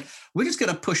they just say, we're just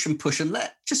going to push and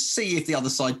just see if the other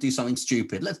side do something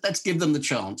stupid. Let's give them the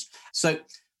chance. So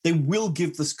they will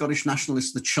give the Scottish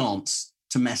nationalists the chance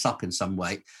to mess up in some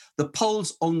way. The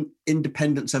polls on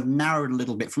independence have narrowed a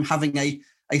little bit from having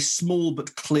a small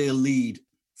but clear lead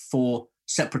for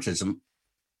separatism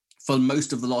for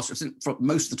most of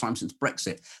the time since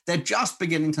Brexit. They're just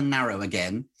beginning to narrow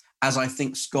again, as I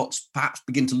think Scots perhaps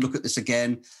begin to look at this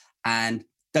again and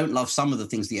don't love some of the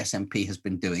things the SNP has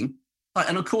been doing.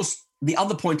 And of course, the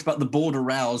other point about the border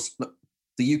rows that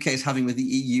the UK is having with the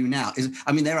EU now is,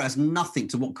 there is nothing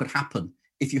to what could happen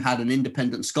if you had an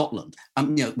independent Scotland,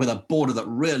 with a border that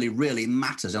really, really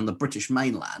matters on the British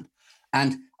mainland.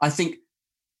 And I think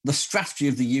the strategy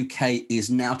of the UK is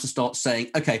now to start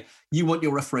saying, okay, you want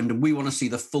your referendum, we want to see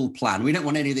the full plan. We don't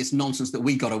want any of this nonsense that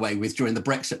we got away with during the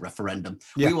Brexit referendum.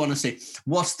 Yeah. We want to see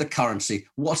what's the currency,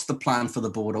 what's the plan for the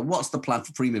border, what's the plan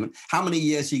for free movement, how many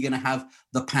years are you going to have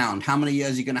the pound, how many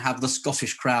years are you going to have the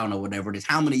Scottish crown or whatever it is,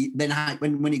 when are you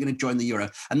going to join the euro?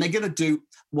 And they're going to do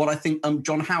what I think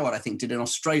John Howard, did in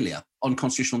Australia on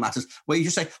constitutional matters, where you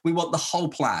just say, we want the whole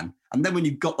plan. And then when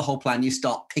you've got the whole plan, you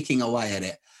start picking away at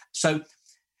it. So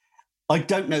I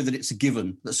don't know that it's a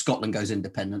given that Scotland goes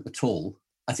independent at all.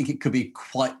 I think it could be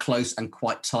quite close and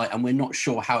quite tight, and we're not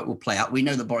sure how it will play out. We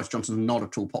know that Boris Johnson's not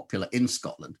at all popular in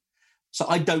Scotland. So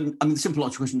the simple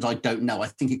answer to question is I don't know. I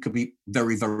think it could be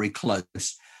very, very close.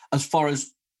 As far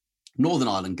as Northern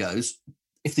Ireland goes,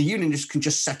 if the Unionists can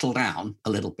just settle down a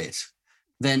little bit,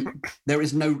 then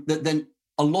then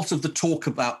a lot of the talk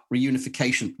about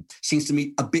reunification seems to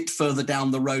me a bit further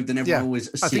down the road than everyone always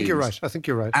assumes. I think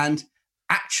you're right. And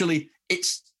actually,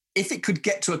 if it could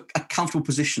get to a comfortable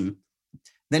position,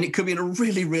 then it could be in a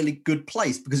really, really good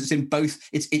place, because it's in both.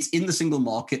 It's in the single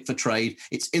market for trade.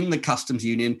 It's in the customs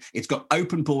union. It's got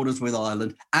open borders with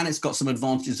Ireland, and it's got some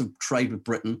advantages of trade with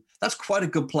Britain. That's quite a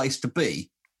good place to be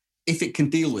if it can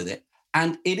deal with it.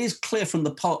 And it is clear from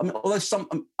the poll. Although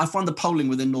I find the polling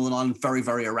within Northern Ireland very,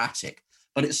 very erratic,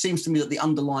 but it seems to me that the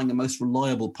underlying and most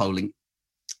reliable polling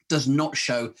does not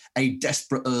show a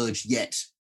desperate urge yet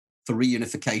for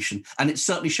reunification. And it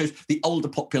certainly shows the older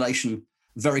population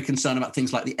very concerned about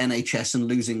things like the NHS and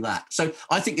losing that. So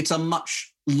I think it's a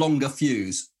much longer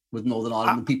fuse with Northern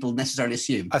Ireland than people necessarily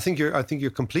assume. I think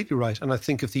you're completely right. And I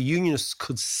think if the Unionists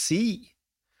could see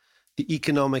the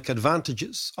economic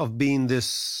advantages of being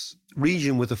this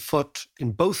region with a foot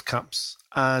in both camps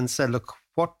and said, look,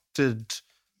 what did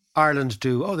Ireland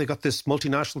do? Oh, they got this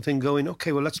multinational thing going.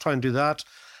 Okay, well, let's try and do that.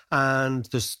 And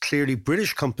there's clearly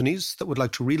British companies that would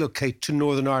like to relocate to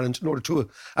Northern Ireland in order to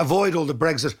avoid all the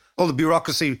Brexit, all the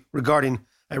bureaucracy regarding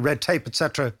red tape,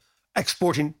 etc.,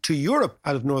 exporting to Europe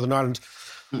out of Northern Ireland.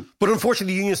 But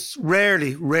unfortunately, unionists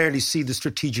rarely see the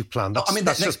strategic plan.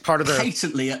 That's just part of their...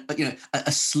 Patently,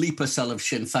 a sleeper cell of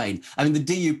Sinn Féin. The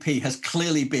DUP has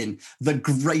clearly been the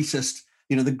greatest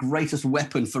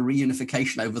weapon for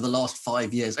reunification over the last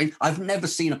 5 years. I've never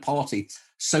seen a party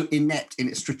so inept in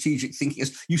its strategic thinking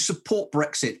as you support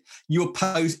Brexit, you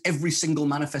oppose every single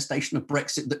manifestation of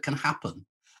Brexit that can happen.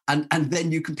 And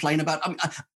then you complain about...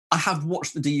 I have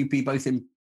watched the DUP both in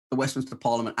the Westminster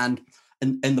Parliament and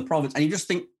in the province, and you just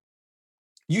think,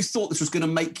 you thought this was going to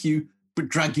make you,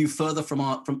 drag you further from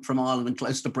Ireland and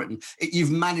closer to Britain.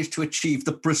 You've managed to achieve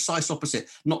the precise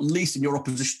opposite, not least in your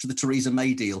opposition to the Theresa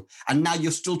May deal. And now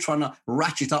you're still trying to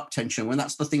ratchet up tension when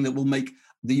that's the thing that will make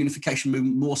the unification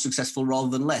movement more successful rather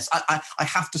than less. I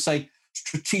have to say,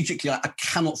 strategically, I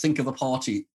cannot think of a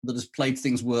party that has played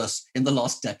things worse in the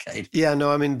last decade. Yeah,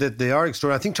 no, I mean, they are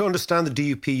extraordinary. I think to understand the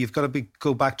DUP, you've got to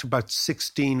go back to about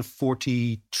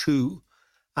 1642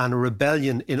 and a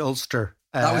rebellion in Ulster.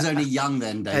 I was only young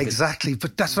then, David. Exactly,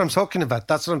 but that's what I'm talking about.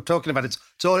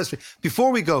 It's all history.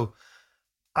 Before we go,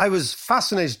 I was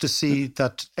fascinated to see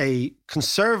that a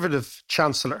Conservative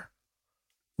Chancellor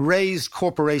raised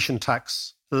corporation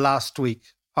tax last week,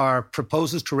 or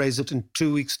proposes to raise it in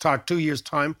 2 years'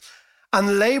 time, and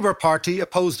the Labour Party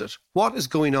opposed it. What is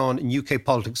going on in UK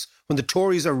politics when the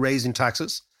Tories are raising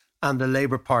taxes and the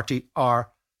Labour Party are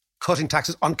cutting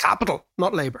taxes on capital,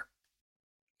 not Labour?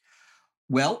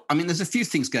 Well, I mean, there's a few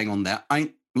things going on there.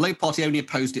 The Labour Party only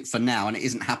opposed it for now, and it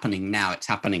isn't happening now. It's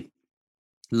happening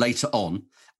later on.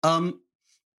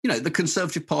 The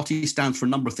Conservative Party stands for a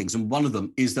number of things, and one of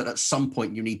them is that at some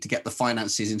point you need to get the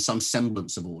finances in some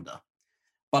semblance of order.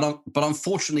 But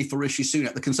unfortunately for Rishi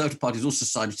Sunak, the Conservative Party has also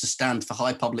decided to stand for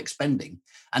high public spending,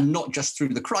 and not just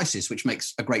through the crisis, which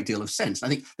makes a great deal of sense. And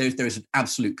I think there is an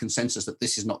absolute consensus that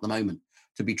this is not the moment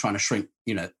to be trying to shrink,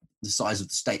 the size of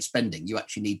the state spending. You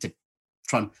actually need to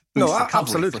try and boost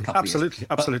recovery for a couple of years.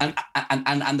 Absolutely.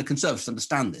 And the Conservatives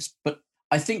understand this. But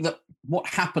I think that what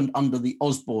happened under the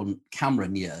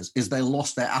Osborne-Cameron years is they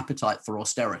lost their appetite for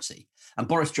austerity. And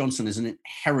Boris Johnson is an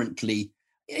inherently,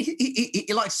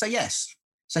 he likes to say yes.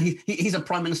 So he's a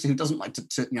prime minister who doesn't like to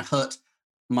hurt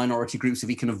minority groups if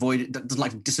he can avoid it, doesn't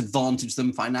like to disadvantage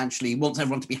them financially. He wants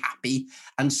everyone to be happy.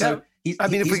 And so... Yeah.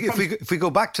 If we go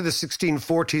back to the 1640s,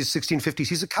 1650s,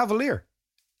 he's a cavalier.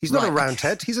 He's not a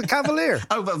roundhead. He's a cavalier.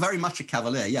 Oh, but very much a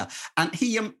cavalier, yeah. And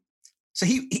the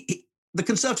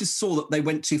Conservatives saw that they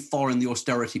went too far in the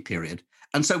austerity period.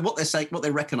 And so what they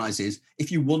recognise is,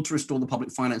 if you want to restore the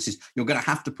public finances, you're going to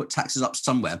have to put taxes up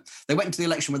somewhere. They went into the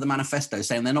election with a manifesto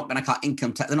saying they're not going to cut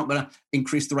income tax, they're not going to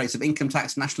increase the rates of income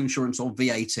tax, national insurance, or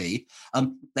VAT. They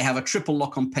have a triple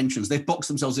lock on pensions. They've boxed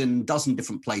themselves in a dozen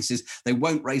different places. They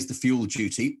won't raise the fuel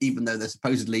duty, even though they're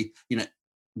supposedly,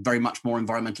 very much more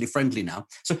environmentally friendly now.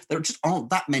 So there just aren't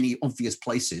that many obvious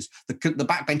places. The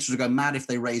backbenchers will go mad if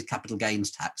they raise capital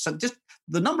gains tax. So just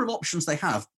the number of options they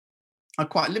have are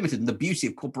quite limited. And the beauty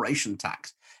of corporation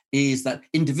tax is that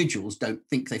individuals don't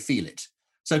think they feel it.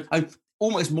 So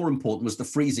almost more important was the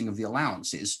freezing of the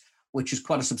allowances, which is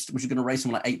which is going to raise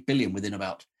something like 8 billion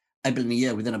a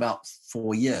year within about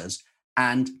 4 years,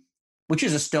 and which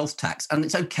is a stealth tax. And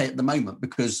it's okay at the moment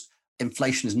because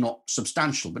inflation is not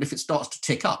substantial. But if it starts to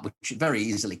tick up, which it very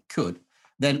easily could,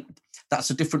 then that's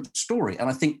a different story. And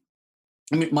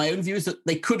my own view is that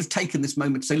they could have taken this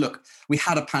moment to say, look, we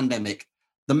had a pandemic.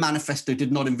 The manifesto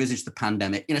did not envisage the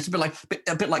pandemic. It's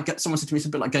a bit like someone said to me, it's a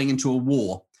bit like going into a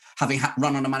war, having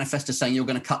run on a manifesto saying you're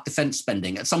going to cut defence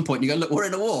spending. At some point you go, look, we're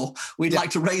in a war. We'd like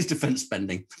to raise defence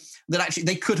spending. That actually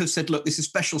they could have said, look, this is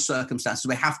special circumstances.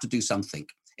 We have to do something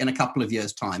in a couple of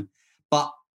years' time.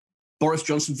 But Boris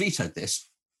Johnson vetoed this.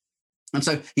 And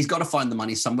so he's got to find the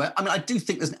money somewhere. I do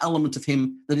think there's an element of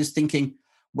him that is thinking,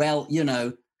 well,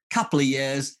 couple of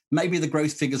years, maybe the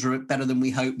growth figures are a bit better than we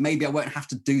hope. Maybe I won't have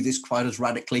to do this quite as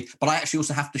radically, but I actually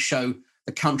also have to show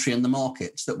the country and the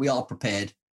markets that we are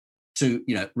prepared to,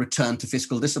 return to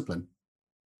fiscal discipline.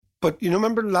 But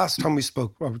remember last time we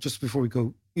spoke, Robert, just before we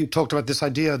go, you talked about this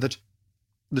idea that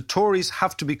the Tories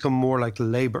have to become more like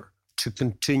Labour to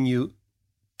continue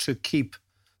to keep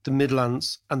the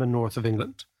Midlands and the north of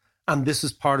England. And this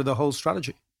is part of the whole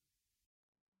strategy.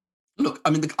 Look,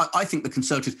 I think the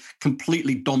Conservatives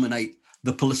completely dominate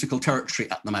the political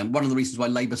territory at the moment. One of the reasons why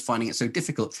Labour's finding it so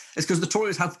difficult is because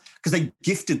because they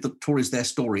gifted the Tories their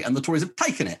story and the Tories have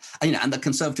taken it. And the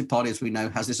Conservative Party, as we know,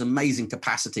 has this amazing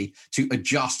capacity to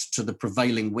adjust to the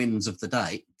prevailing winds of the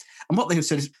day. And what they have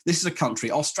said is, this is a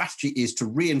country, our strategy is to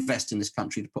reinvest in this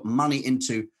country, to put money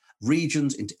into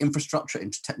regions, into infrastructure,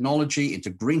 into technology,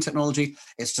 into green technology.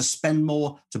 It's to spend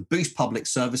more, to boost public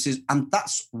services. And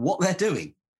that's what they're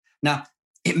doing. Now,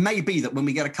 it may be that when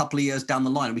we get a couple of years down the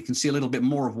line, we can see a little bit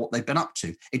more of what they've been up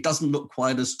to. It doesn't look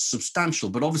quite as substantial.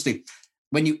 But obviously,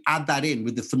 when you add that in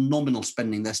with the phenomenal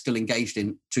spending they're still engaged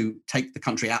in to take the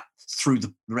country out through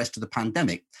the rest of the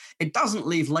pandemic, it doesn't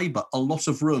leave Labour a lot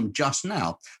of room just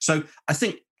now. So I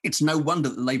think it's no wonder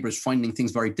that Labour is finding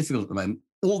things very difficult at the moment.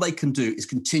 All they can do is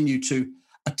continue to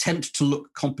attempt to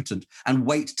look competent and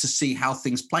wait to see how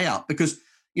things play out. Because,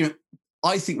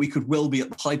 I think we could well be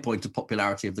at the high point of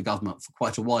popularity of the government for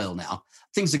quite a while now.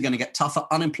 Things are going to get tougher.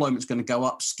 Unemployment's going to go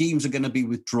up. Schemes are going to be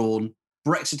withdrawn.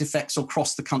 Brexit effects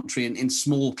across the country in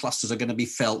small clusters are going to be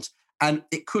felt. And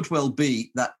it could well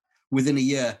be that within a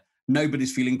year,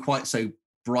 nobody's feeling quite so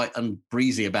bright and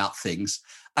breezy about things.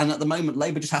 And at the moment,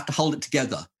 Labour just have to hold it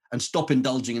together and stop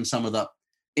indulging in some of the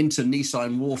into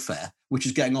Nissan warfare, which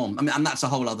is going on. I mean, and that's a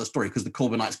whole other story because the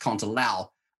Corbynites can't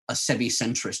allow a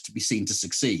semi-centrist to be seen to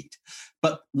succeed.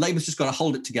 But Labour's just got to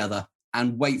hold it together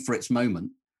and wait for its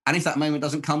moment. And if that moment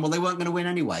doesn't come, well, they weren't going to win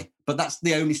anyway. But that's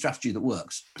the only strategy that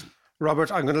works.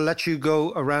 Robert, I'm going to let you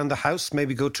go around the house,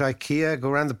 maybe go to IKEA, go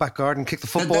around the back garden, kick the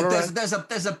football around. There's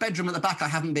a bedroom at the back I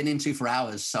haven't been into for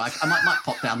hours, so I might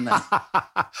pop down there.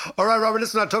 All right, Robert,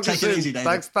 listen, I'll talk to you soon. Take it easy,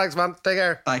 David. Thanks, man. Take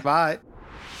care. Bye.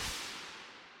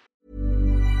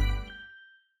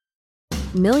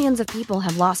 Millions of people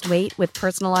have lost weight with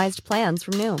personalized plans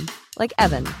from Noom. Like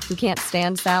Evan, who can't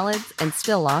stand salads and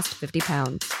still lost 50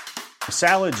 pounds.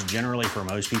 Salads generally for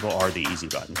most people are the easy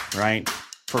button, right?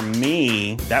 For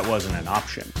me, that wasn't an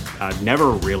option. I never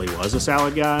really was a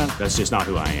salad guy. That's just not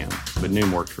who I am. But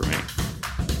Noom worked for me.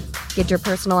 Get your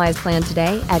personalized plan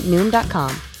today at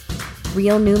Noom.com.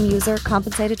 Real Noom user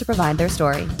compensated to provide their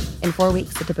story. In 4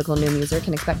 weeks, the typical Noom user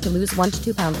can expect to lose 1 to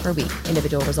 2 pounds per week.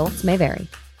 Individual results may vary.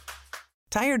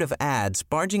 Tired of ads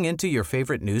barging into your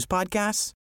favorite news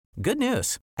podcasts? Good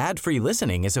news. Ad-free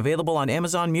listening is available on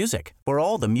Amazon Music for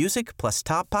all the music plus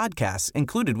top podcasts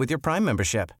included with your Prime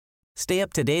membership. Stay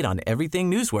up to date on everything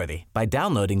newsworthy by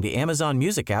downloading the Amazon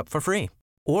Music app for free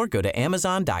or go to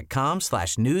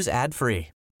amazon.com/news ad free.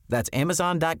 That's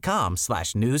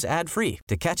amazon.com/news ad free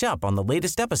to catch up on the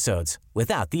latest episodes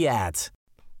without the ads.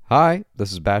 Hi,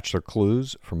 this is Bachelor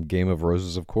Clues from Game of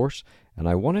Roses, of course, and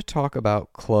I want to talk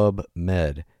about Club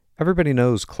Med. Everybody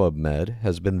knows Club Med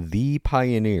has been the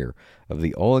pioneer of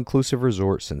the all-inclusive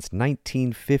resort since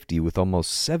 1950 with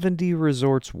almost 70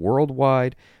 resorts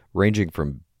worldwide, ranging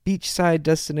from beachside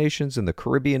destinations in the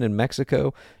Caribbean and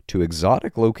Mexico to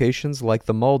exotic locations like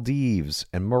the Maldives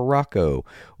and Morocco,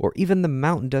 or even the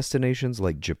mountain destinations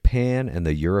like Japan and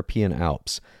the European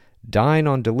Alps. Dine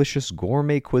on delicious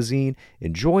gourmet cuisine,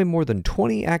 enjoy more than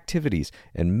 20 activities,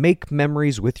 and make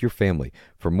memories with your family.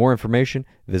 For more information,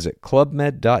 visit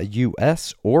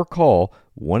clubmed.us or call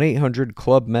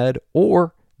 1-800-CLUB-MED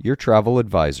or your travel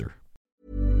advisor.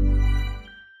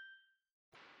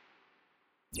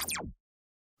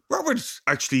 Robert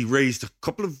actually raised a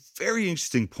couple of very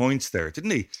interesting points there, didn't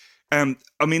he? I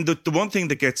mean, the one thing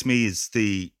that gets me is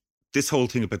this whole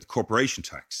thing about the corporation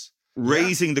tax.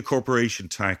 Raising the corporation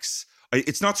tax.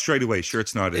 It's not straight away. Sure,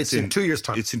 it's not. It's in 2 years'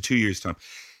 time. It's in 2 years' time.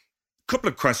 Couple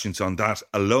of questions on that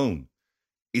alone.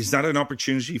 Is that an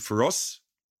opportunity for us?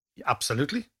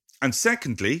 Absolutely. And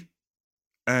secondly,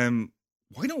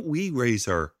 why don't we raise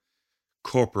our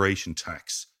corporation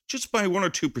tax just by 1 or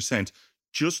 2%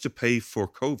 just to pay for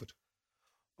COVID?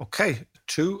 Okay,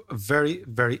 two very,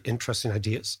 very interesting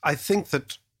ideas. I think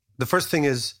that the first thing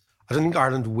is, I don't think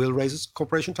Ireland will raise its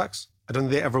corporation tax. I don't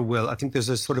think they ever will. I think there's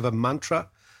a sort of a mantra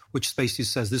which basically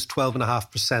says this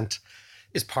 12.5%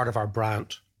 is part of our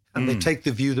brand. And they take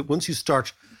the view that once you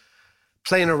start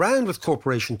playing around with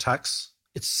corporation tax,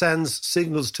 it sends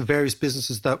signals to various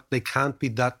businesses that they can't be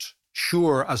that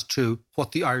sure as to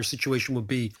what the Irish situation will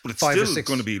be. But it's 5 or 6. still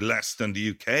going to be less than the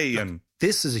UK. And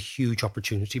this is a huge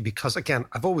opportunity because, again,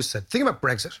 I've always said, think about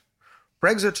Brexit.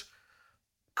 Brexit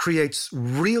creates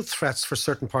real threats for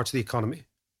certain parts of the economy.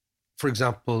 For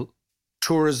example,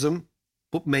 tourism,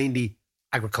 but mainly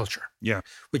agriculture. Yeah.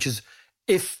 Which is,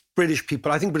 if British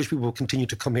people, I think British people will continue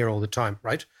to come here all the time,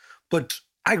 right? But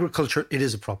agriculture, it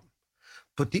is a problem.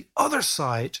 But the other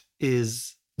side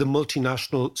is the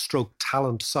multinational stroke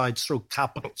talent side, stroke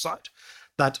capital side,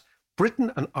 that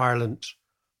Britain and Ireland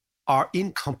are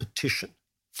in competition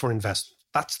for investment.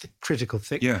 That's the critical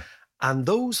thing. Yeah. And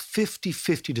those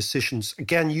 50-50 decisions,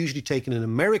 again, usually taken in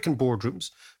American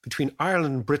boardrooms between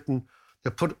Ireland and Britain,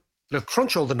 they'll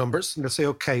crunch all the numbers and they'll say,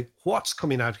 okay, what's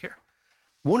coming out here?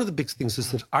 One of the big things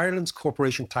is that Ireland's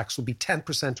corporation tax will be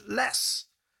 10% less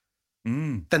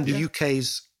than the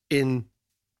UK's in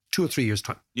 2 or 3 years'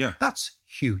 time. Yeah. That's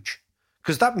huge.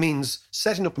 Because that means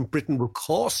setting up in Britain will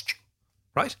cost you,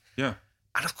 right? Yeah.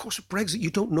 And of course, with Brexit, you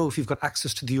don't know if you've got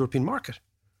access to the European market.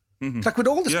 Mm-hmm. Like with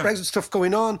all this Brexit stuff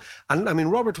going on, and I mean,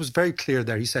 Robert was very clear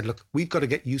there. He said, look, we've got to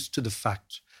get used to the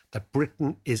fact that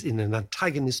Britain is in an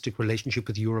antagonistic relationship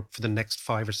with Europe for the next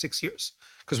 5 or 6 years.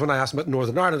 Because when I asked him about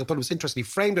Northern Ireland, I thought it was interesting. He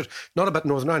framed it not about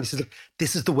Northern Ireland. He said, look,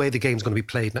 this is the way the game's going to be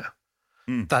played now.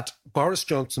 That Boris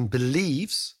Johnson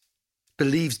believes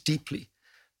deeply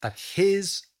that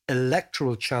his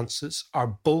electoral chances are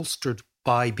bolstered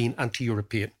by being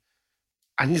anti-European.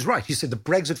 And he's right. He said the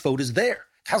Brexit vote is there.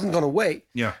 It hasn't gone away.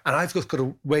 Yeah. And I've just got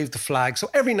to wave the flag. So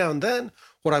every now and then,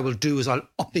 what I will do is I'll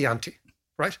up the ante,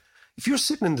 right? If you're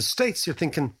sitting in the States, you're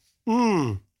thinking,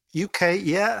 UK,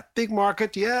 yeah, big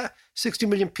market, yeah, 60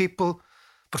 million people.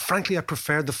 But frankly, I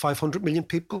prefer the 500 million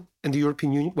people in the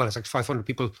European Union. Well, it's like 500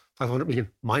 people, 500 million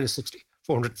minus 60,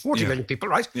 440 million people,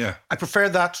 right? Yeah. I prefer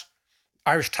that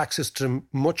Irish tax system,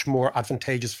 much more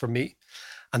advantageous for me.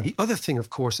 And the other thing, of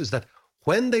course, is that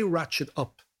when they ratchet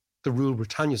up the Rule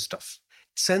Britannia stuff,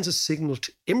 it sends a signal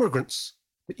to immigrants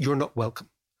that you're not welcome.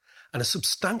 And a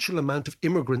substantial amount of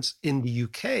immigrants in the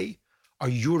UK are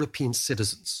European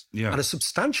citizens. Yeah. And a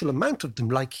substantial amount of them,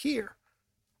 like here,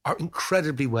 are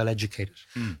incredibly well educated.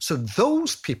 So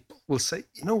those people will say,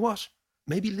 you know what?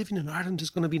 Maybe living in Ireland is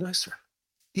going to be nicer.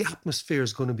 The atmosphere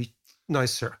is going to be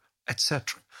nicer,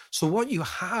 etc. So what you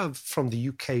have from the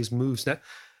UK's moves now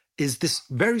is this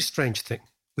very strange thing,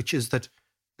 which is that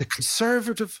the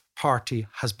Conservative Party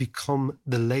has become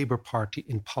the Labour Party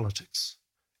in politics.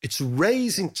 It's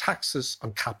raising taxes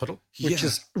on capital, which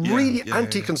is really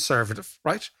anti-conservative,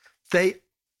 right? They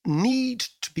need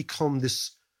to become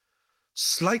this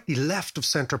slightly left of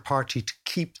centre party to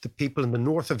keep the people in the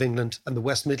north of England and the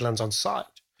West Midlands on side.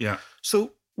 Yeah.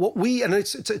 So what we, and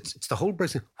it's the whole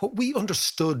Brexit, what we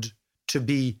understood to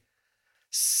be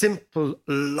simple,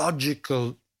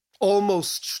 logical,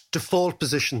 almost default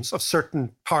positions of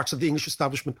certain parts of the English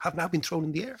establishment have now been thrown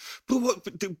in the air. But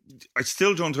I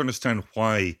still don't understand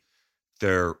why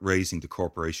they're raising the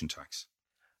corporation tax.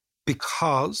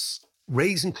 Because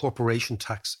raising corporation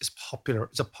tax is popular.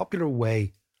 It's a popular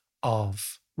way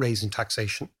of raising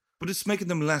taxation. But it's making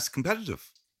them less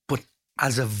competitive. But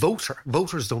as a voter,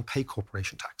 voters don't pay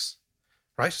corporation tax,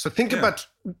 right? So think about,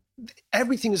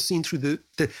 everything is seen through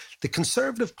the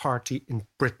Conservative Party in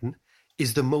Britain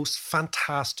is the most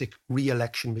fantastic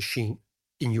re-election machine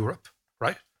in Europe,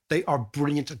 right? They are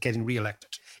brilliant at getting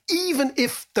re-elected, even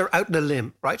if they're out in a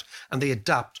limb, right? And they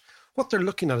adapt. What they're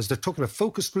looking at is they're talking about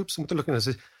focus groups, and what they're looking at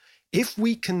is if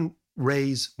we can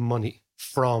raise money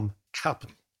from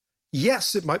capital,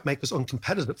 yes, it might make us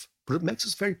uncompetitive, but it makes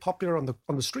us very popular on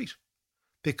the street,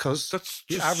 because that's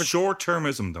just average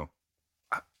short-termism, though.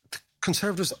 The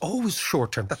Conservatives are always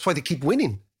short-term. That's why they keep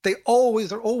winning. They're always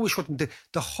short-term.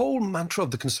 The whole mantra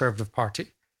of the Conservative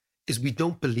Party is we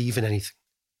don't believe in anything,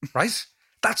 right?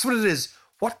 That's what it is.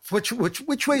 Which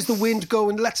way is the wind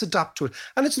going? Let's adapt to it.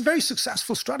 And it's a very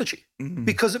successful strategy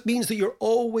because it means that you're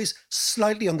always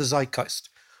slightly on the zeitgeist.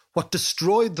 What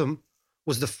destroyed them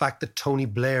was the fact that Tony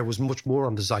Blair was much more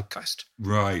on the zeitgeist.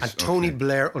 Right. And Tony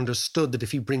Blair understood that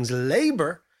if he brings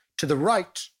Labour to the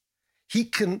right, he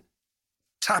can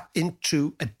tap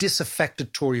into a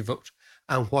disaffected Tory vote.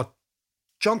 And what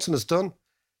Johnson has done,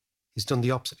 he's done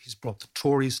the opposite. He's brought the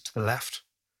Tories to the left.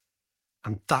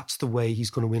 And that's the way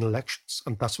he's going to win elections.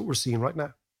 And that's what we're seeing right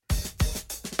now.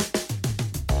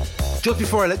 Just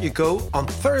before I let you go, on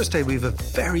Thursday, we have a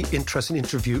very interesting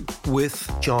interview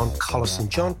with John Collison.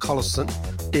 John Collison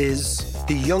is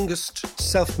the youngest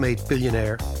self-made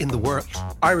billionaire in the world.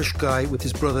 Irish guy with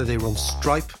his brother. They run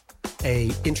Stripe,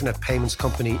 a internet payments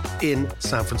company in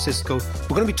San Francisco.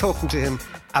 We're going to be talking to him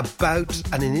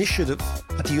about an initiative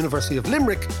at the University of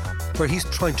Limerick where he's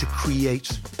trying to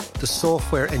create the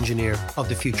software engineer of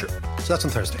the future. So that's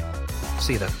on Thursday.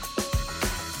 See you then.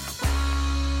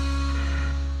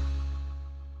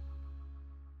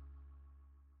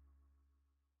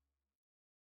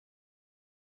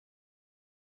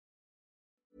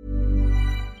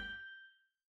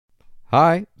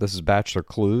 Hi, this is Bachelor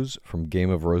Clues from Game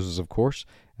of Roses, of course,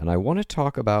 and I want to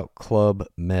talk about Club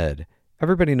Med.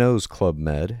 Everybody knows Club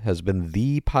Med has been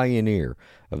the pioneer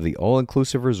of the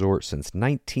all-inclusive resort since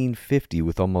 1950,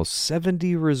 with almost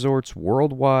 70 resorts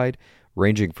worldwide,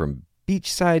 ranging from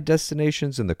beachside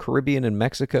destinations in the Caribbean and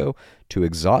Mexico to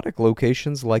exotic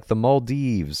locations like the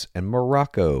Maldives and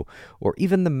Morocco, or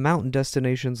even the mountain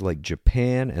destinations like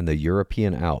Japan and the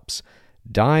European Alps.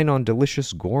 Dine on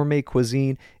delicious gourmet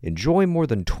cuisine, enjoy more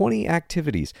than 20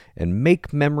 activities, and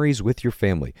make memories with your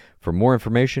family. For more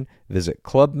information, visit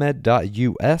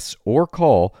clubmed.us or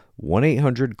call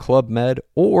 1-800-CLUB-MED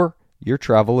or your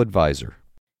travel advisor.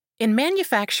 In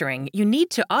manufacturing, you need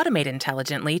to automate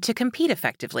intelligently to compete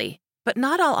effectively. But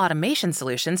not all automation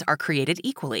solutions are created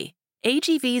equally.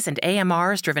 AGVs and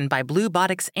AMRs driven by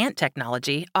Bluebotics Ant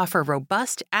technology offer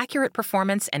robust, accurate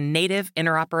performance and native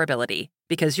interoperability,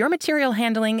 because your material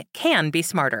handling can be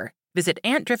smarter. Visit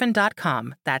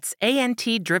antdriven.com, that's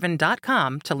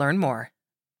ANTdriven.com, to learn more.